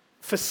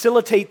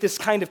facilitate this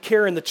kind of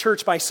care in the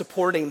church by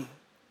supporting.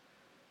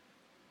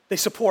 They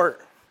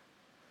support.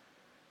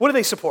 What do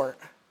they support?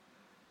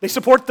 They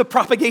support the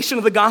propagation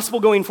of the gospel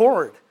going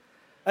forward.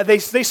 They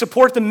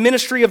support the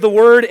ministry of the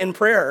word and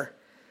prayer.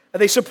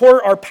 They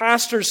support our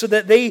pastors so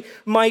that they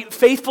might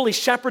faithfully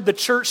shepherd the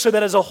church so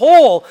that as a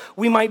whole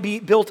we might be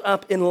built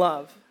up in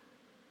love.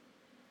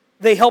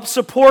 They help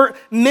support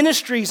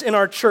ministries in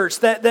our church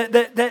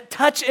that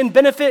touch and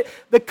benefit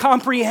the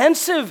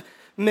comprehensive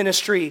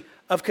ministry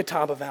of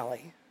Catawba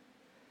Valley.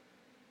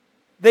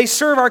 They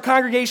serve our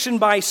congregation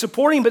by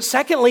supporting, but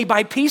secondly,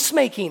 by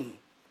peacemaking.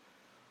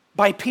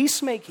 By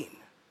peacemaking.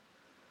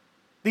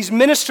 These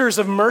ministers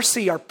of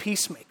mercy are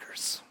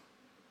peacemakers.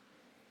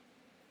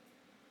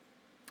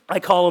 I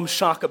call them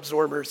shock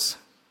absorbers.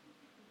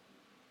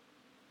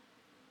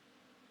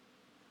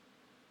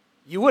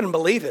 You wouldn't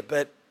believe it,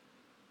 but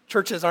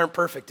churches aren't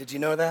perfect. Did you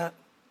know that?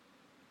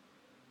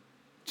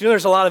 Do you know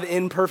there's a lot of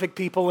imperfect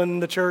people in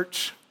the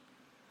church?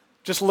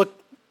 Just look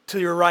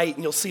to your right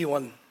and you'll see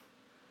one.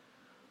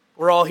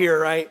 We're all here,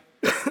 right?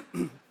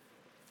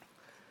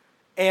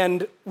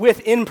 And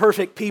with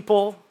imperfect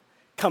people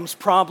comes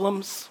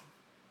problems.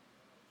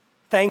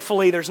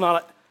 Thankfully, there's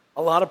not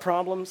a lot of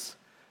problems.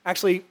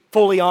 Actually,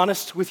 fully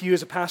honest with you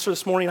as a pastor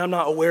this morning, I'm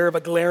not aware of a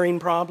glaring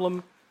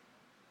problem.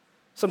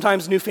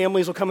 Sometimes new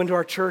families will come into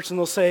our church and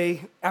they'll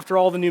say, after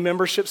all the new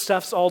membership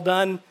stuff's all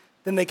done,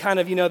 then they kind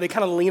of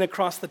lean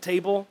across the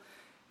table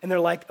and they're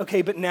like,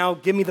 okay, but now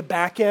give me the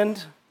back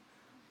end.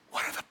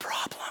 What are the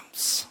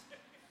problems?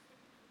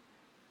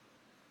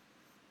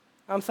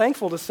 I'm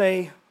thankful to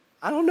say,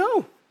 I don't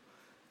know.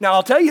 Now,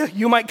 I'll tell you,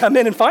 you might come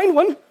in and find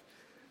one,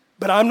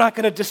 but I'm not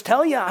going to just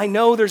tell you. I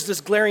know there's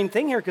this glaring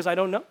thing here because I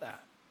don't know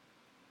that.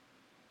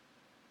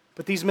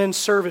 But these men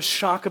serve as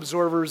shock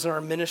absorbers in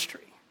our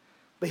ministry.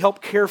 They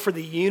help care for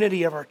the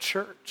unity of our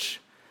church.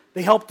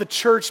 They help the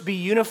church be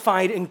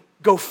unified and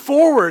go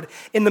forward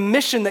in the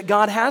mission that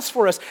God has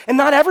for us. And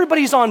not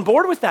everybody's on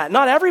board with that.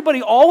 Not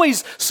everybody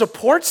always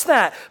supports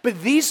that.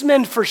 But these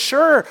men for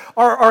sure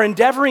are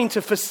endeavoring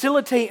to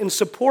facilitate and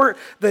support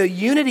the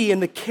unity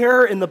and the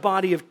care in the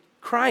body of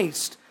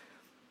Christ.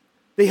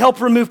 They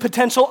help remove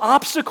potential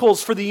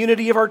obstacles for the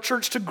unity of our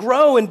church to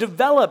grow and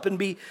develop and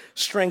be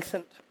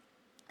strengthened.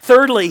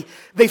 Thirdly,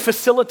 they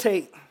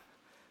facilitate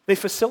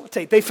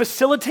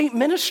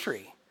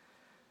ministry.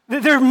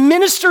 They're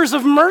ministers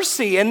of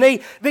mercy, and they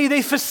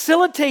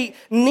facilitate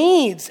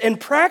needs and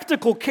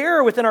practical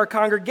care within our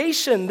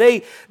congregation.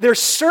 They're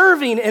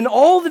serving in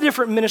all the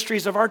different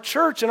ministries of our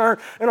church, in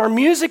our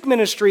music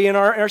ministry, in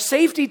our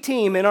safety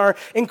team, in our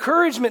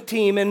encouragement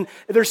team, and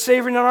they're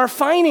serving on our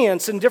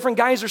finance, and different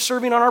guys are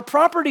serving on our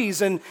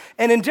properties, and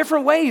in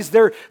different ways.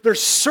 They're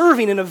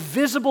serving in a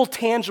visible,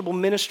 tangible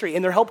ministry,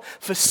 and they're help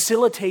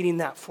facilitating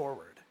that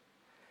forward.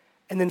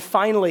 And then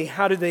finally,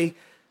 how do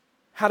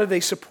they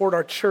support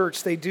our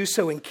church? They do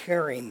so in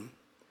caring.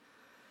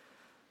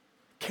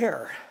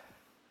 Care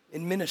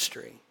in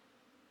ministry,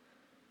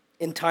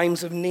 in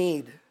times of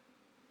need,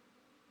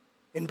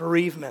 in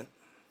bereavement,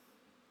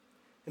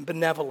 in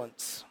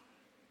benevolence,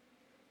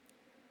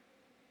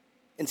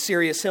 in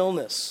serious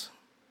illness,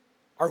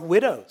 our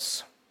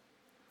widows.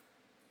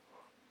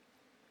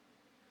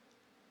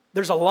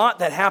 There's a lot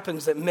that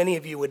happens that many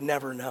of you would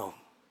never know,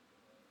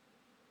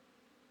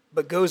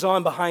 but goes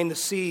on behind the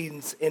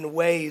scenes in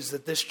ways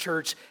that this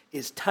church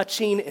is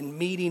touching and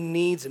meeting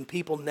needs, and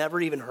people never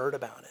even heard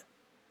about it.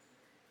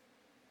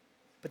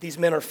 But these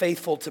men are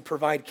faithful to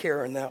provide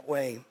care in that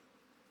way.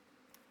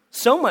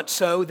 So much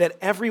so that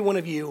every one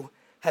of you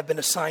have been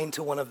assigned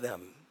to one of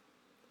them.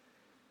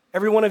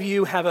 Every one of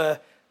you have a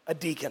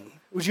deacon.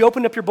 Would you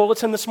open up your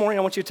bulletin this morning?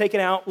 I want you to take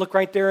it out. Look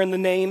right there in the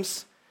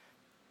names.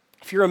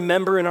 If you're a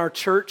member in our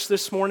church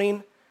this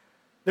morning,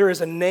 there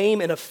is a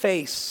name and a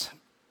face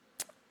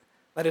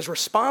that is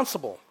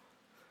responsible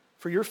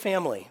for your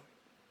family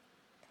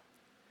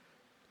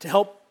to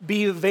help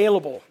be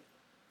available.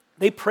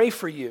 They pray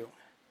for you.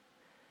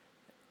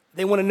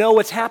 They want to know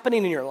what's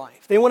happening in your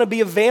life. They want to be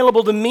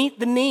available to meet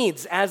the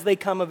needs as they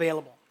come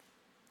available.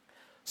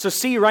 So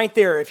see right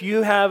there, if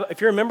you're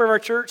a member of our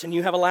church and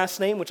you have a last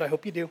name, which I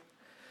hope you do,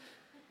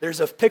 there's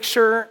a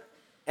picture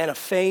and a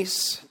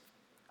face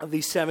of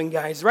these 7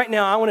 guys. Right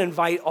now, I want to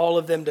invite all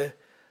of them to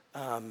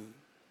come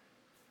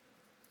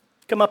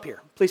up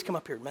here. Please come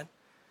up here, man.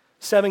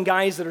 7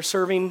 guys that are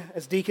serving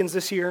as deacons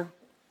this year.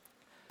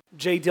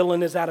 Jay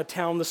Dillon is out of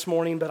town this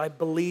morning, but I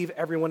believe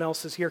everyone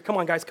else is here. Come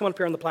on, guys, come up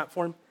here on the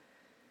platform.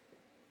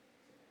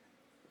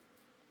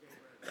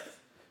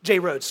 Jay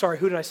Rhodes, sorry,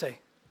 who did I say?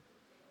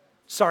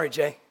 Sorry,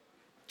 Jay.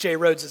 Jay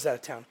Rhodes is out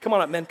of town. Come on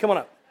up, men, come on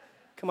up.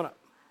 Come on up.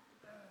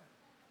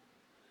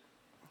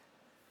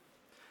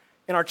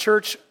 In our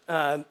church,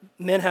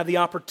 men have the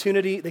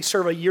opportunity, they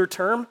serve a year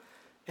term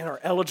and are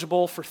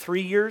eligible for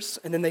 3 years,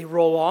 and then they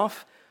roll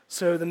off.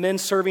 So the men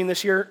serving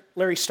this year,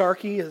 Larry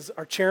Starkey is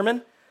our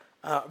chairman.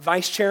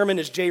 Vice chairman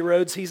is Jay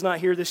Rhodes. He's not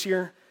here this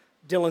year.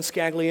 Dylan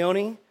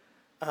Scaglione,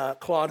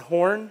 Claude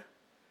Horn,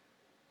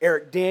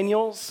 Eric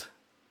Daniels,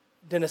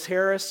 Dennis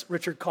Harris,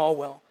 Richard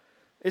Caldwell.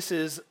 This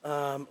is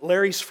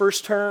Larry's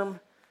first term,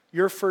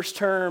 your first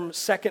term,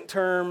 second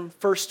term,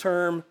 first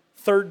term,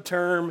 third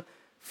term,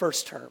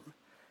 first term.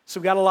 So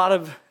we've got a lot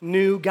of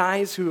new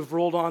guys who have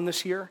rolled on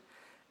this year.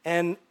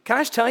 And can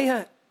I just tell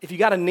you, if you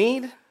got a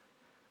need,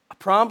 a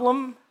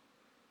problem,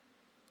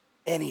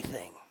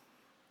 anything,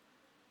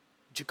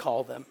 would you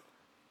call them?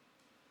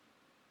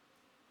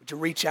 Would you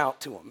reach out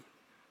to them?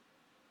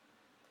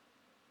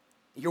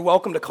 You're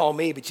welcome to call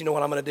me, but you know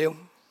what I'm going to do?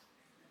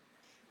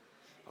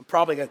 I'm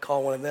probably going to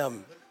call one of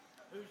them.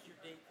 Who's your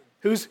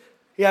deacon?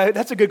 Yeah,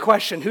 that's a good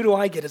question. Who do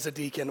I get as a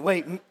deacon?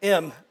 Wait,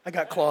 I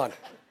got Claude.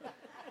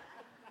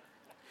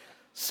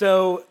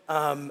 So,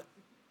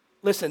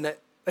 listen,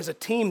 as a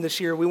team this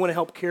year, we want to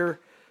help care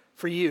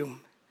for you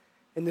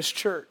in this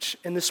church.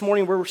 And this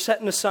morning, we're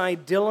setting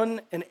aside Dylan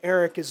and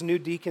Eric as new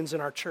deacons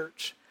in our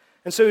church.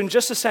 And so in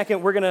just a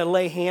second, we're going to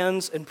lay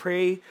hands and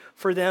pray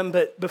for them.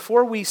 But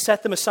before we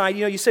set them aside,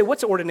 you say,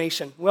 what's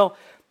ordination? Well,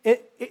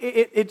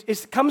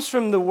 it comes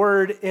from the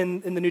word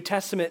in the New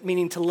Testament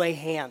meaning to lay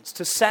hands,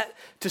 to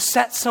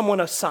set someone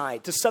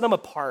aside, to set them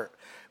apart.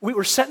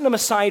 We're setting them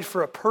aside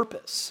for a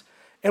purpose.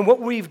 And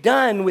what we've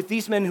done with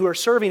these men who are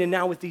serving and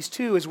now with these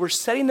two is we're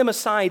setting them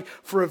aside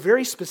for a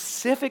very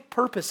specific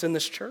purpose in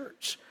this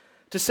church.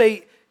 To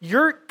say,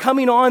 you're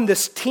coming on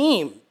this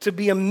team to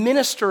be a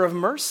minister of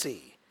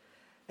mercy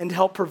and to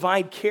help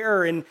provide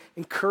care and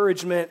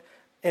encouragement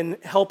and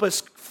help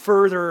us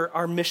further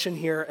our mission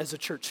here as a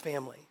church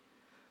family.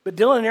 But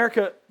Dylan and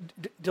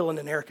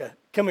Erica,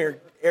 come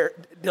here,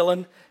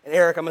 Dylan and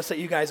Eric, I'm going to set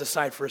you guys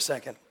aside for a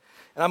second.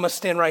 And I'm going to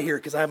stand right here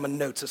because I have my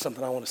notes of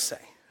something I want to say.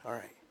 All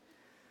right.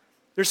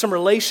 There's some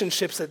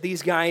relationships that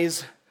these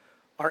guys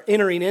are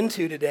entering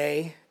into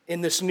today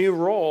in this new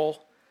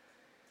role.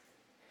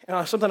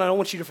 And something I don't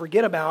want you to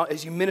forget about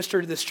as you minister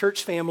to this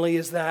church family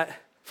is that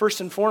first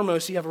and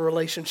foremost, you have a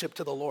relationship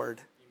to the Lord.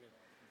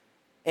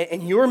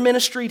 And your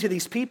ministry to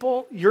these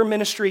people, your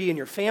ministry in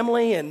your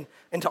family and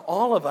to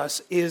all of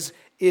us is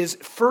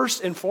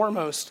first and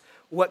foremost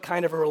what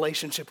kind of a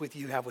relationship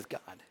you have with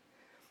God.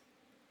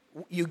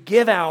 You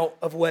give out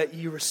of what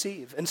you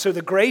receive. And so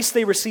the grace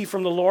they receive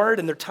from the Lord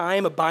and their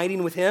time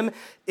abiding with Him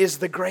is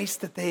the grace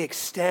that they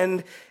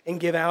extend and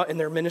give out in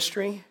their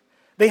ministry.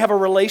 They have a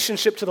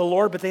relationship to the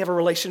Lord, but they have a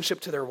relationship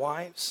to their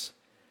wives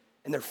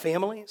and their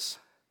families.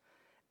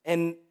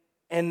 And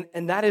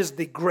that is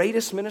the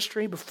greatest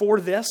ministry before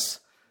this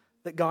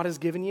that God has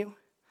given you.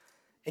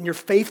 And your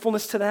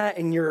faithfulness to that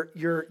and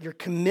your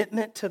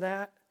commitment to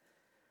that.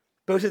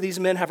 Both of these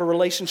men have a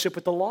relationship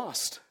with the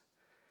lost.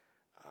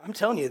 I'm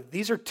telling you,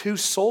 these are two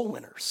soul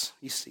winners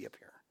you see up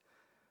here.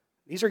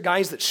 These are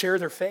guys that share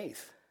their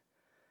faith.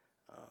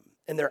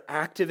 And they're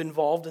active,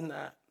 involved in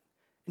that.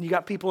 And you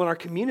got people in our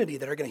community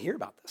that are going to hear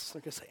about this.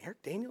 They're going to say,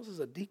 Eric Daniels is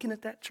a deacon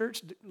at that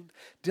church?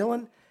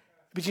 Dylan?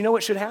 But you know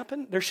what should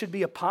happen? There should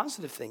be a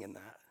positive thing in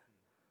that.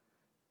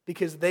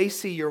 Because they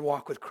see your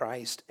walk with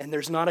Christ, and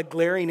there's not a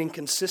glaring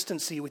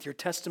inconsistency with your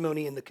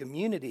testimony in the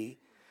community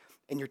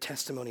and your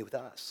testimony with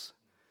us.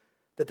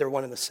 That they're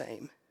one and the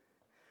same.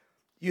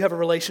 You have a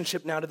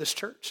relationship now to this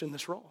church in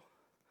this role.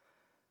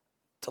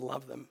 To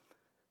love them.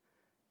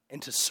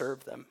 And to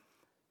serve them.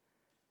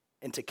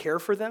 And to care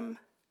for them.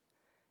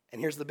 And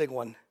here's the big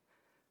one.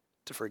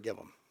 To forgive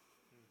them.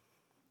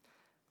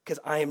 Because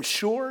I am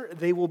sure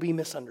they will be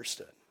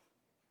misunderstood.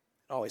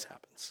 It always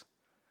happens.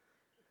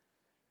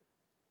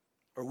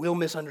 Or we'll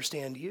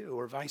misunderstand you,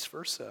 or vice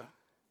versa.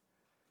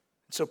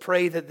 So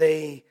pray that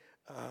they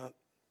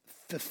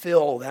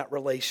fulfill that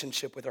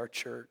relationship with our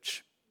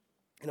church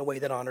in a way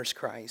that honors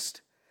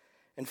Christ.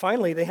 And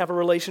finally, they have a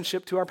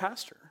relationship to our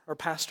pastor, or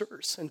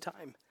pastors in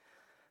time.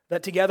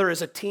 That together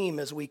as a team,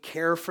 as we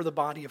care for the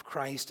body of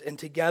Christ, and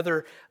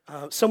together,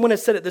 someone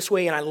has said it this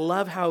way, and I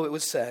love how it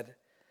was said.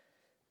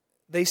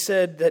 They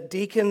said that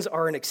deacons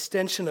are an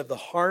extension of the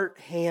heart,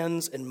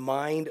 hands, and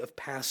mind of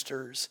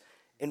pastors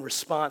in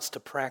response to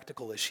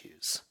practical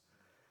issues.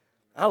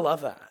 I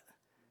love that.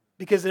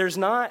 Because there's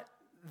not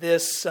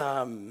this,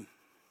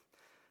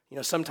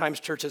 sometimes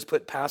churches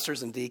put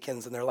pastors and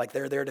deacons and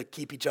they're there to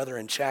keep each other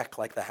in check,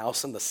 like the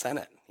House and the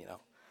Senate,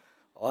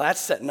 Well,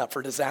 that's setting up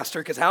for disaster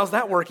because how's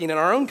that working in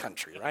our own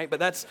country, right? But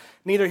that's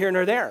neither here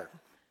nor there.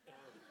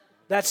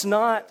 That's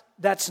not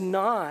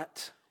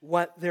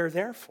what they're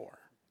there for.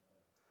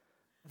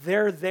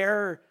 They're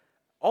there.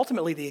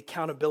 Ultimately, the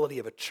accountability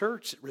of a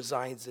church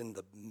resides in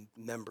the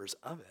members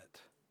of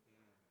it.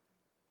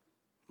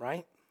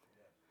 Right?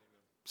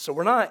 So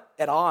we're not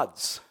at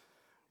odds.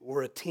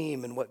 We're a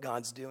team in what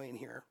God's doing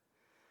here.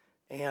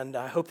 And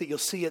I hope that you'll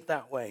see it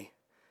that way.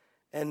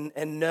 And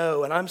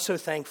know, and I'm so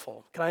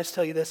thankful. Can I just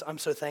tell you this? I'm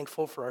so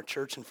thankful for our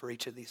church and for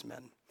each of these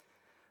men.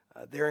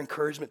 Their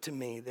encouragement to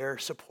me, their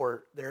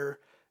support, their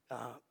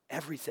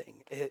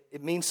everything.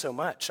 It means so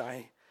much.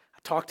 I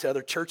talk to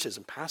other churches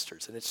and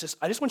pastors, and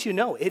I just want you to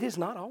know, it is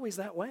not always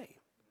that way.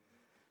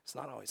 It's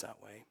not always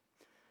that way.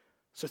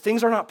 So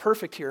things are not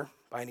perfect here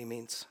by any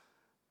means,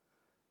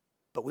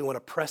 but we want to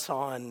press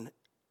on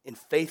in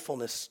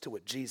faithfulness to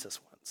what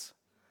Jesus wants.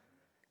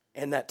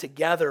 And that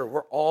together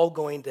we're all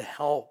going to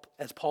help,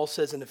 as Paul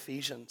says in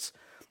Ephesians.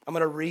 I'm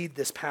going to read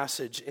this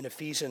passage in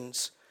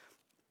Ephesians,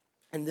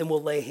 and then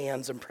we'll lay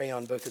hands and pray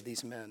on both of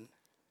these men.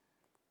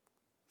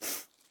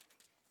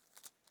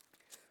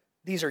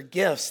 These are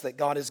gifts that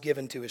God has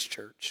given to his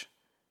church.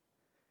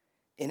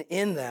 And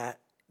in that,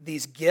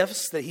 these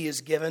gifts that he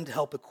has given to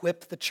help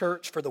equip the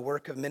church for the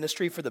work of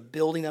ministry, for the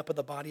building up of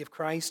the body of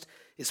Christ,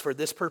 is for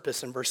this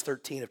purpose in verse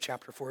 13 of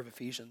chapter 4 of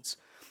Ephesians.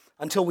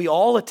 Until we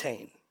all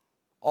attain,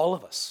 all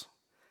of us,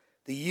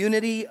 the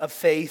unity of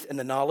faith and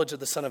the knowledge of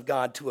the Son of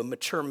God to a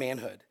mature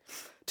manhood,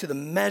 to the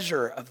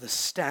measure of the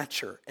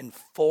stature and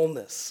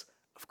fullness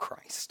of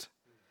Christ,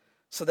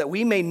 so that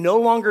we may no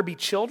longer be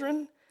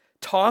children,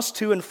 tossed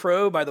to and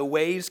fro by the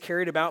waves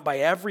carried about by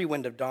every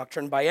wind of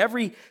doctrine, by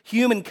every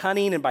human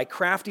cunning and by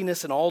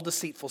craftiness and all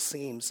deceitful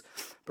schemes,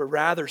 but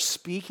rather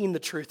speaking the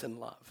truth in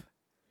love,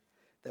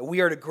 that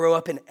we are to grow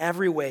up in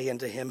every way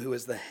into him who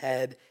is the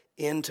head,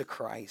 into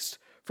Christ,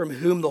 from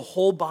whom the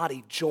whole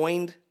body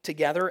joined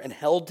together and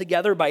held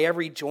together by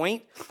every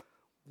joint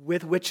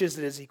with which it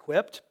is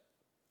equipped,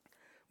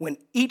 when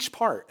each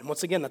part, and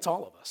once again, that's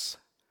all of us,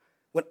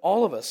 when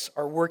all of us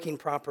are working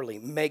properly,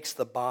 makes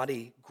the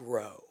body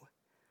grow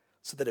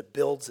so that it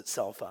builds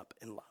itself up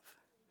in love.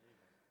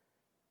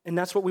 And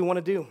that's what we want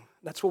to do.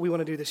 That's what we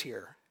want to do this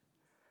year.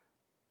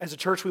 As a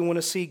church, we want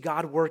to see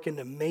God work in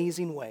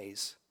amazing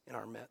ways in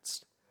our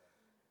midst.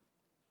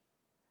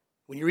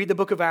 When you read the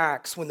book of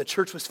Acts, when the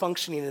church was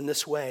functioning in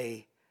this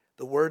way,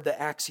 the word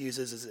that Acts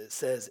uses is it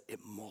says it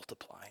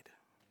multiplied.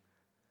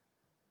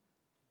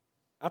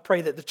 I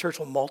pray that the church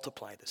will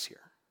multiply this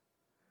year.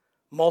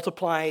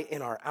 Multiply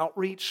in our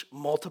outreach,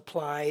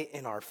 multiply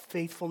in our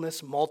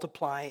faithfulness,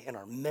 multiply in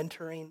our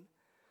mentoring,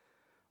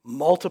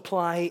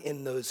 multiply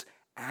in those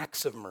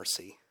acts of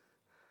mercy,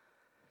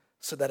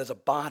 so that as a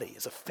body,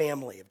 as a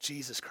family of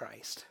Jesus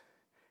Christ,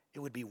 it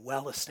would be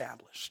well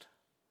established.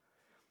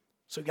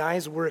 So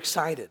guys, we're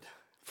excited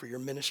for your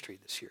ministry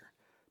this year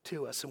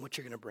to us and what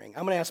you're going to bring.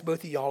 I'm going to ask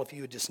both of y'all if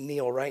you would just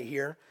kneel right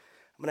here.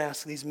 I'm going to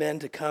ask these men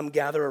to come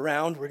gather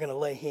around. We're going to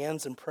lay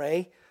hands and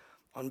pray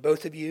on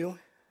both of you.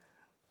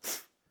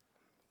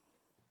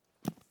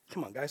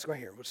 Come on, guys, go right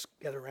here. We'll just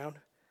gather around.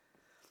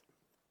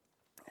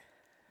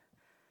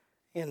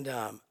 And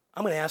I'm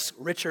going to ask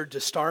Richard to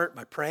start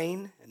by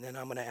praying, and then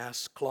I'm going to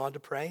ask Claude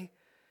to pray,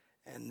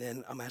 and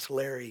then I'm going to ask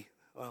Larry,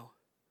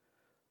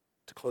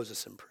 to close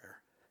us in prayer.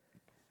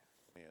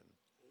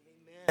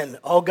 Amen.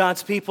 All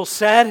God's people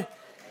said,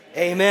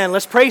 amen.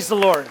 Let's praise the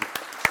Lord.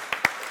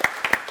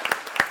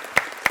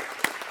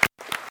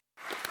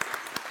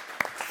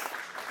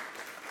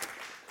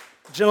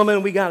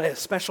 Gentlemen, we got a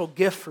special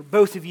gift for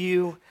both of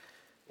you.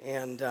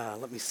 And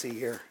let me see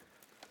here.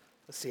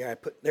 Let's see how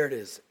there it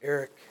is.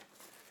 Eric,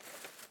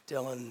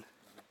 Dylan,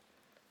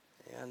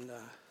 and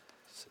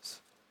this is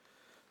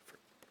for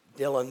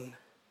Dylan and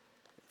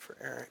for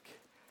Eric.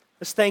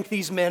 Let's thank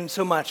these men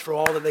so much for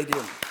all that they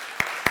do.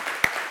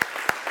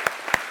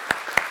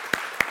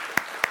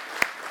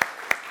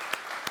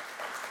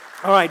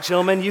 All right,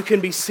 gentlemen, you can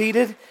be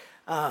seated.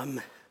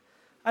 I'd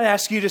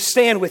ask you to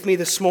stand with me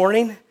this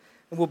morning,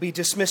 and we'll be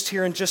dismissed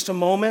here in just a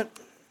moment.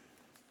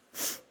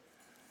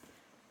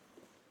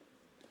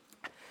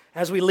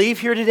 As we leave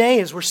here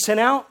today, as we're sent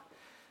out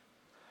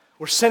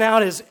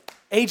as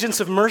agents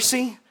of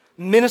mercy,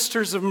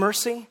 ministers of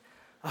mercy.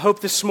 I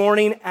hope this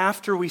morning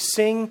after we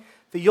sing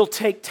that you'll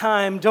take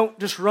time. Don't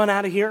just run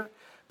out of here,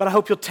 but I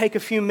hope you'll take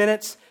a few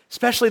minutes,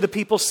 especially the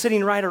people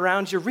sitting right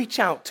around you. Reach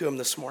out to them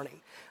this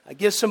morning.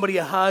 Give somebody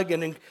a hug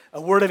and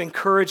a word of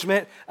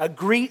encouragement.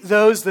 Greet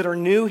those that are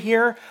new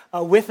here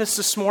with us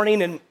this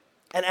morning. And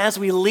as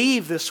we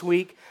leave this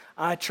week,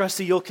 I trust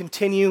that you'll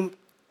continue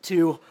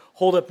to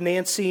hold up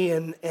Nancy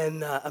and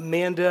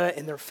Amanda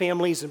and their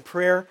families in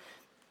prayer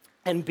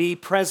and be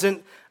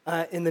present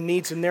in the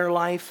needs in their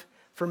life.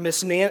 For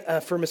Miss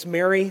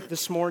Mary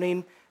this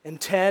morning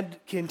and Ted,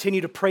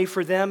 continue to pray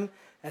for them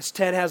as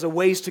Ted has a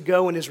ways to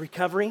go in his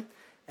recovery.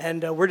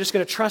 And we're just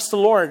going to trust the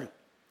Lord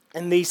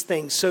in these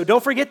things. So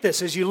don't forget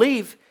this. As you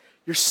leave,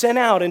 you're sent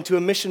out into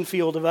a mission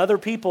field of other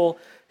people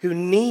who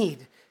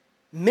need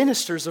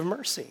ministers of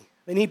mercy.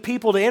 They need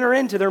people to enter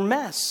into their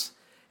mess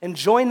and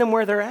join them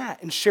where they're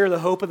at and share the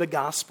hope of the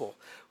gospel.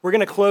 We're going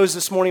to close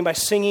this morning by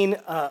singing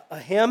a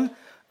hymn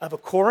of a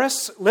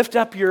chorus. Lift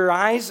up your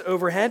eyes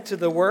overhead to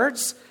the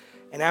words,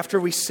 and after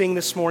we sing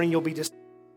this morning, you'll be just...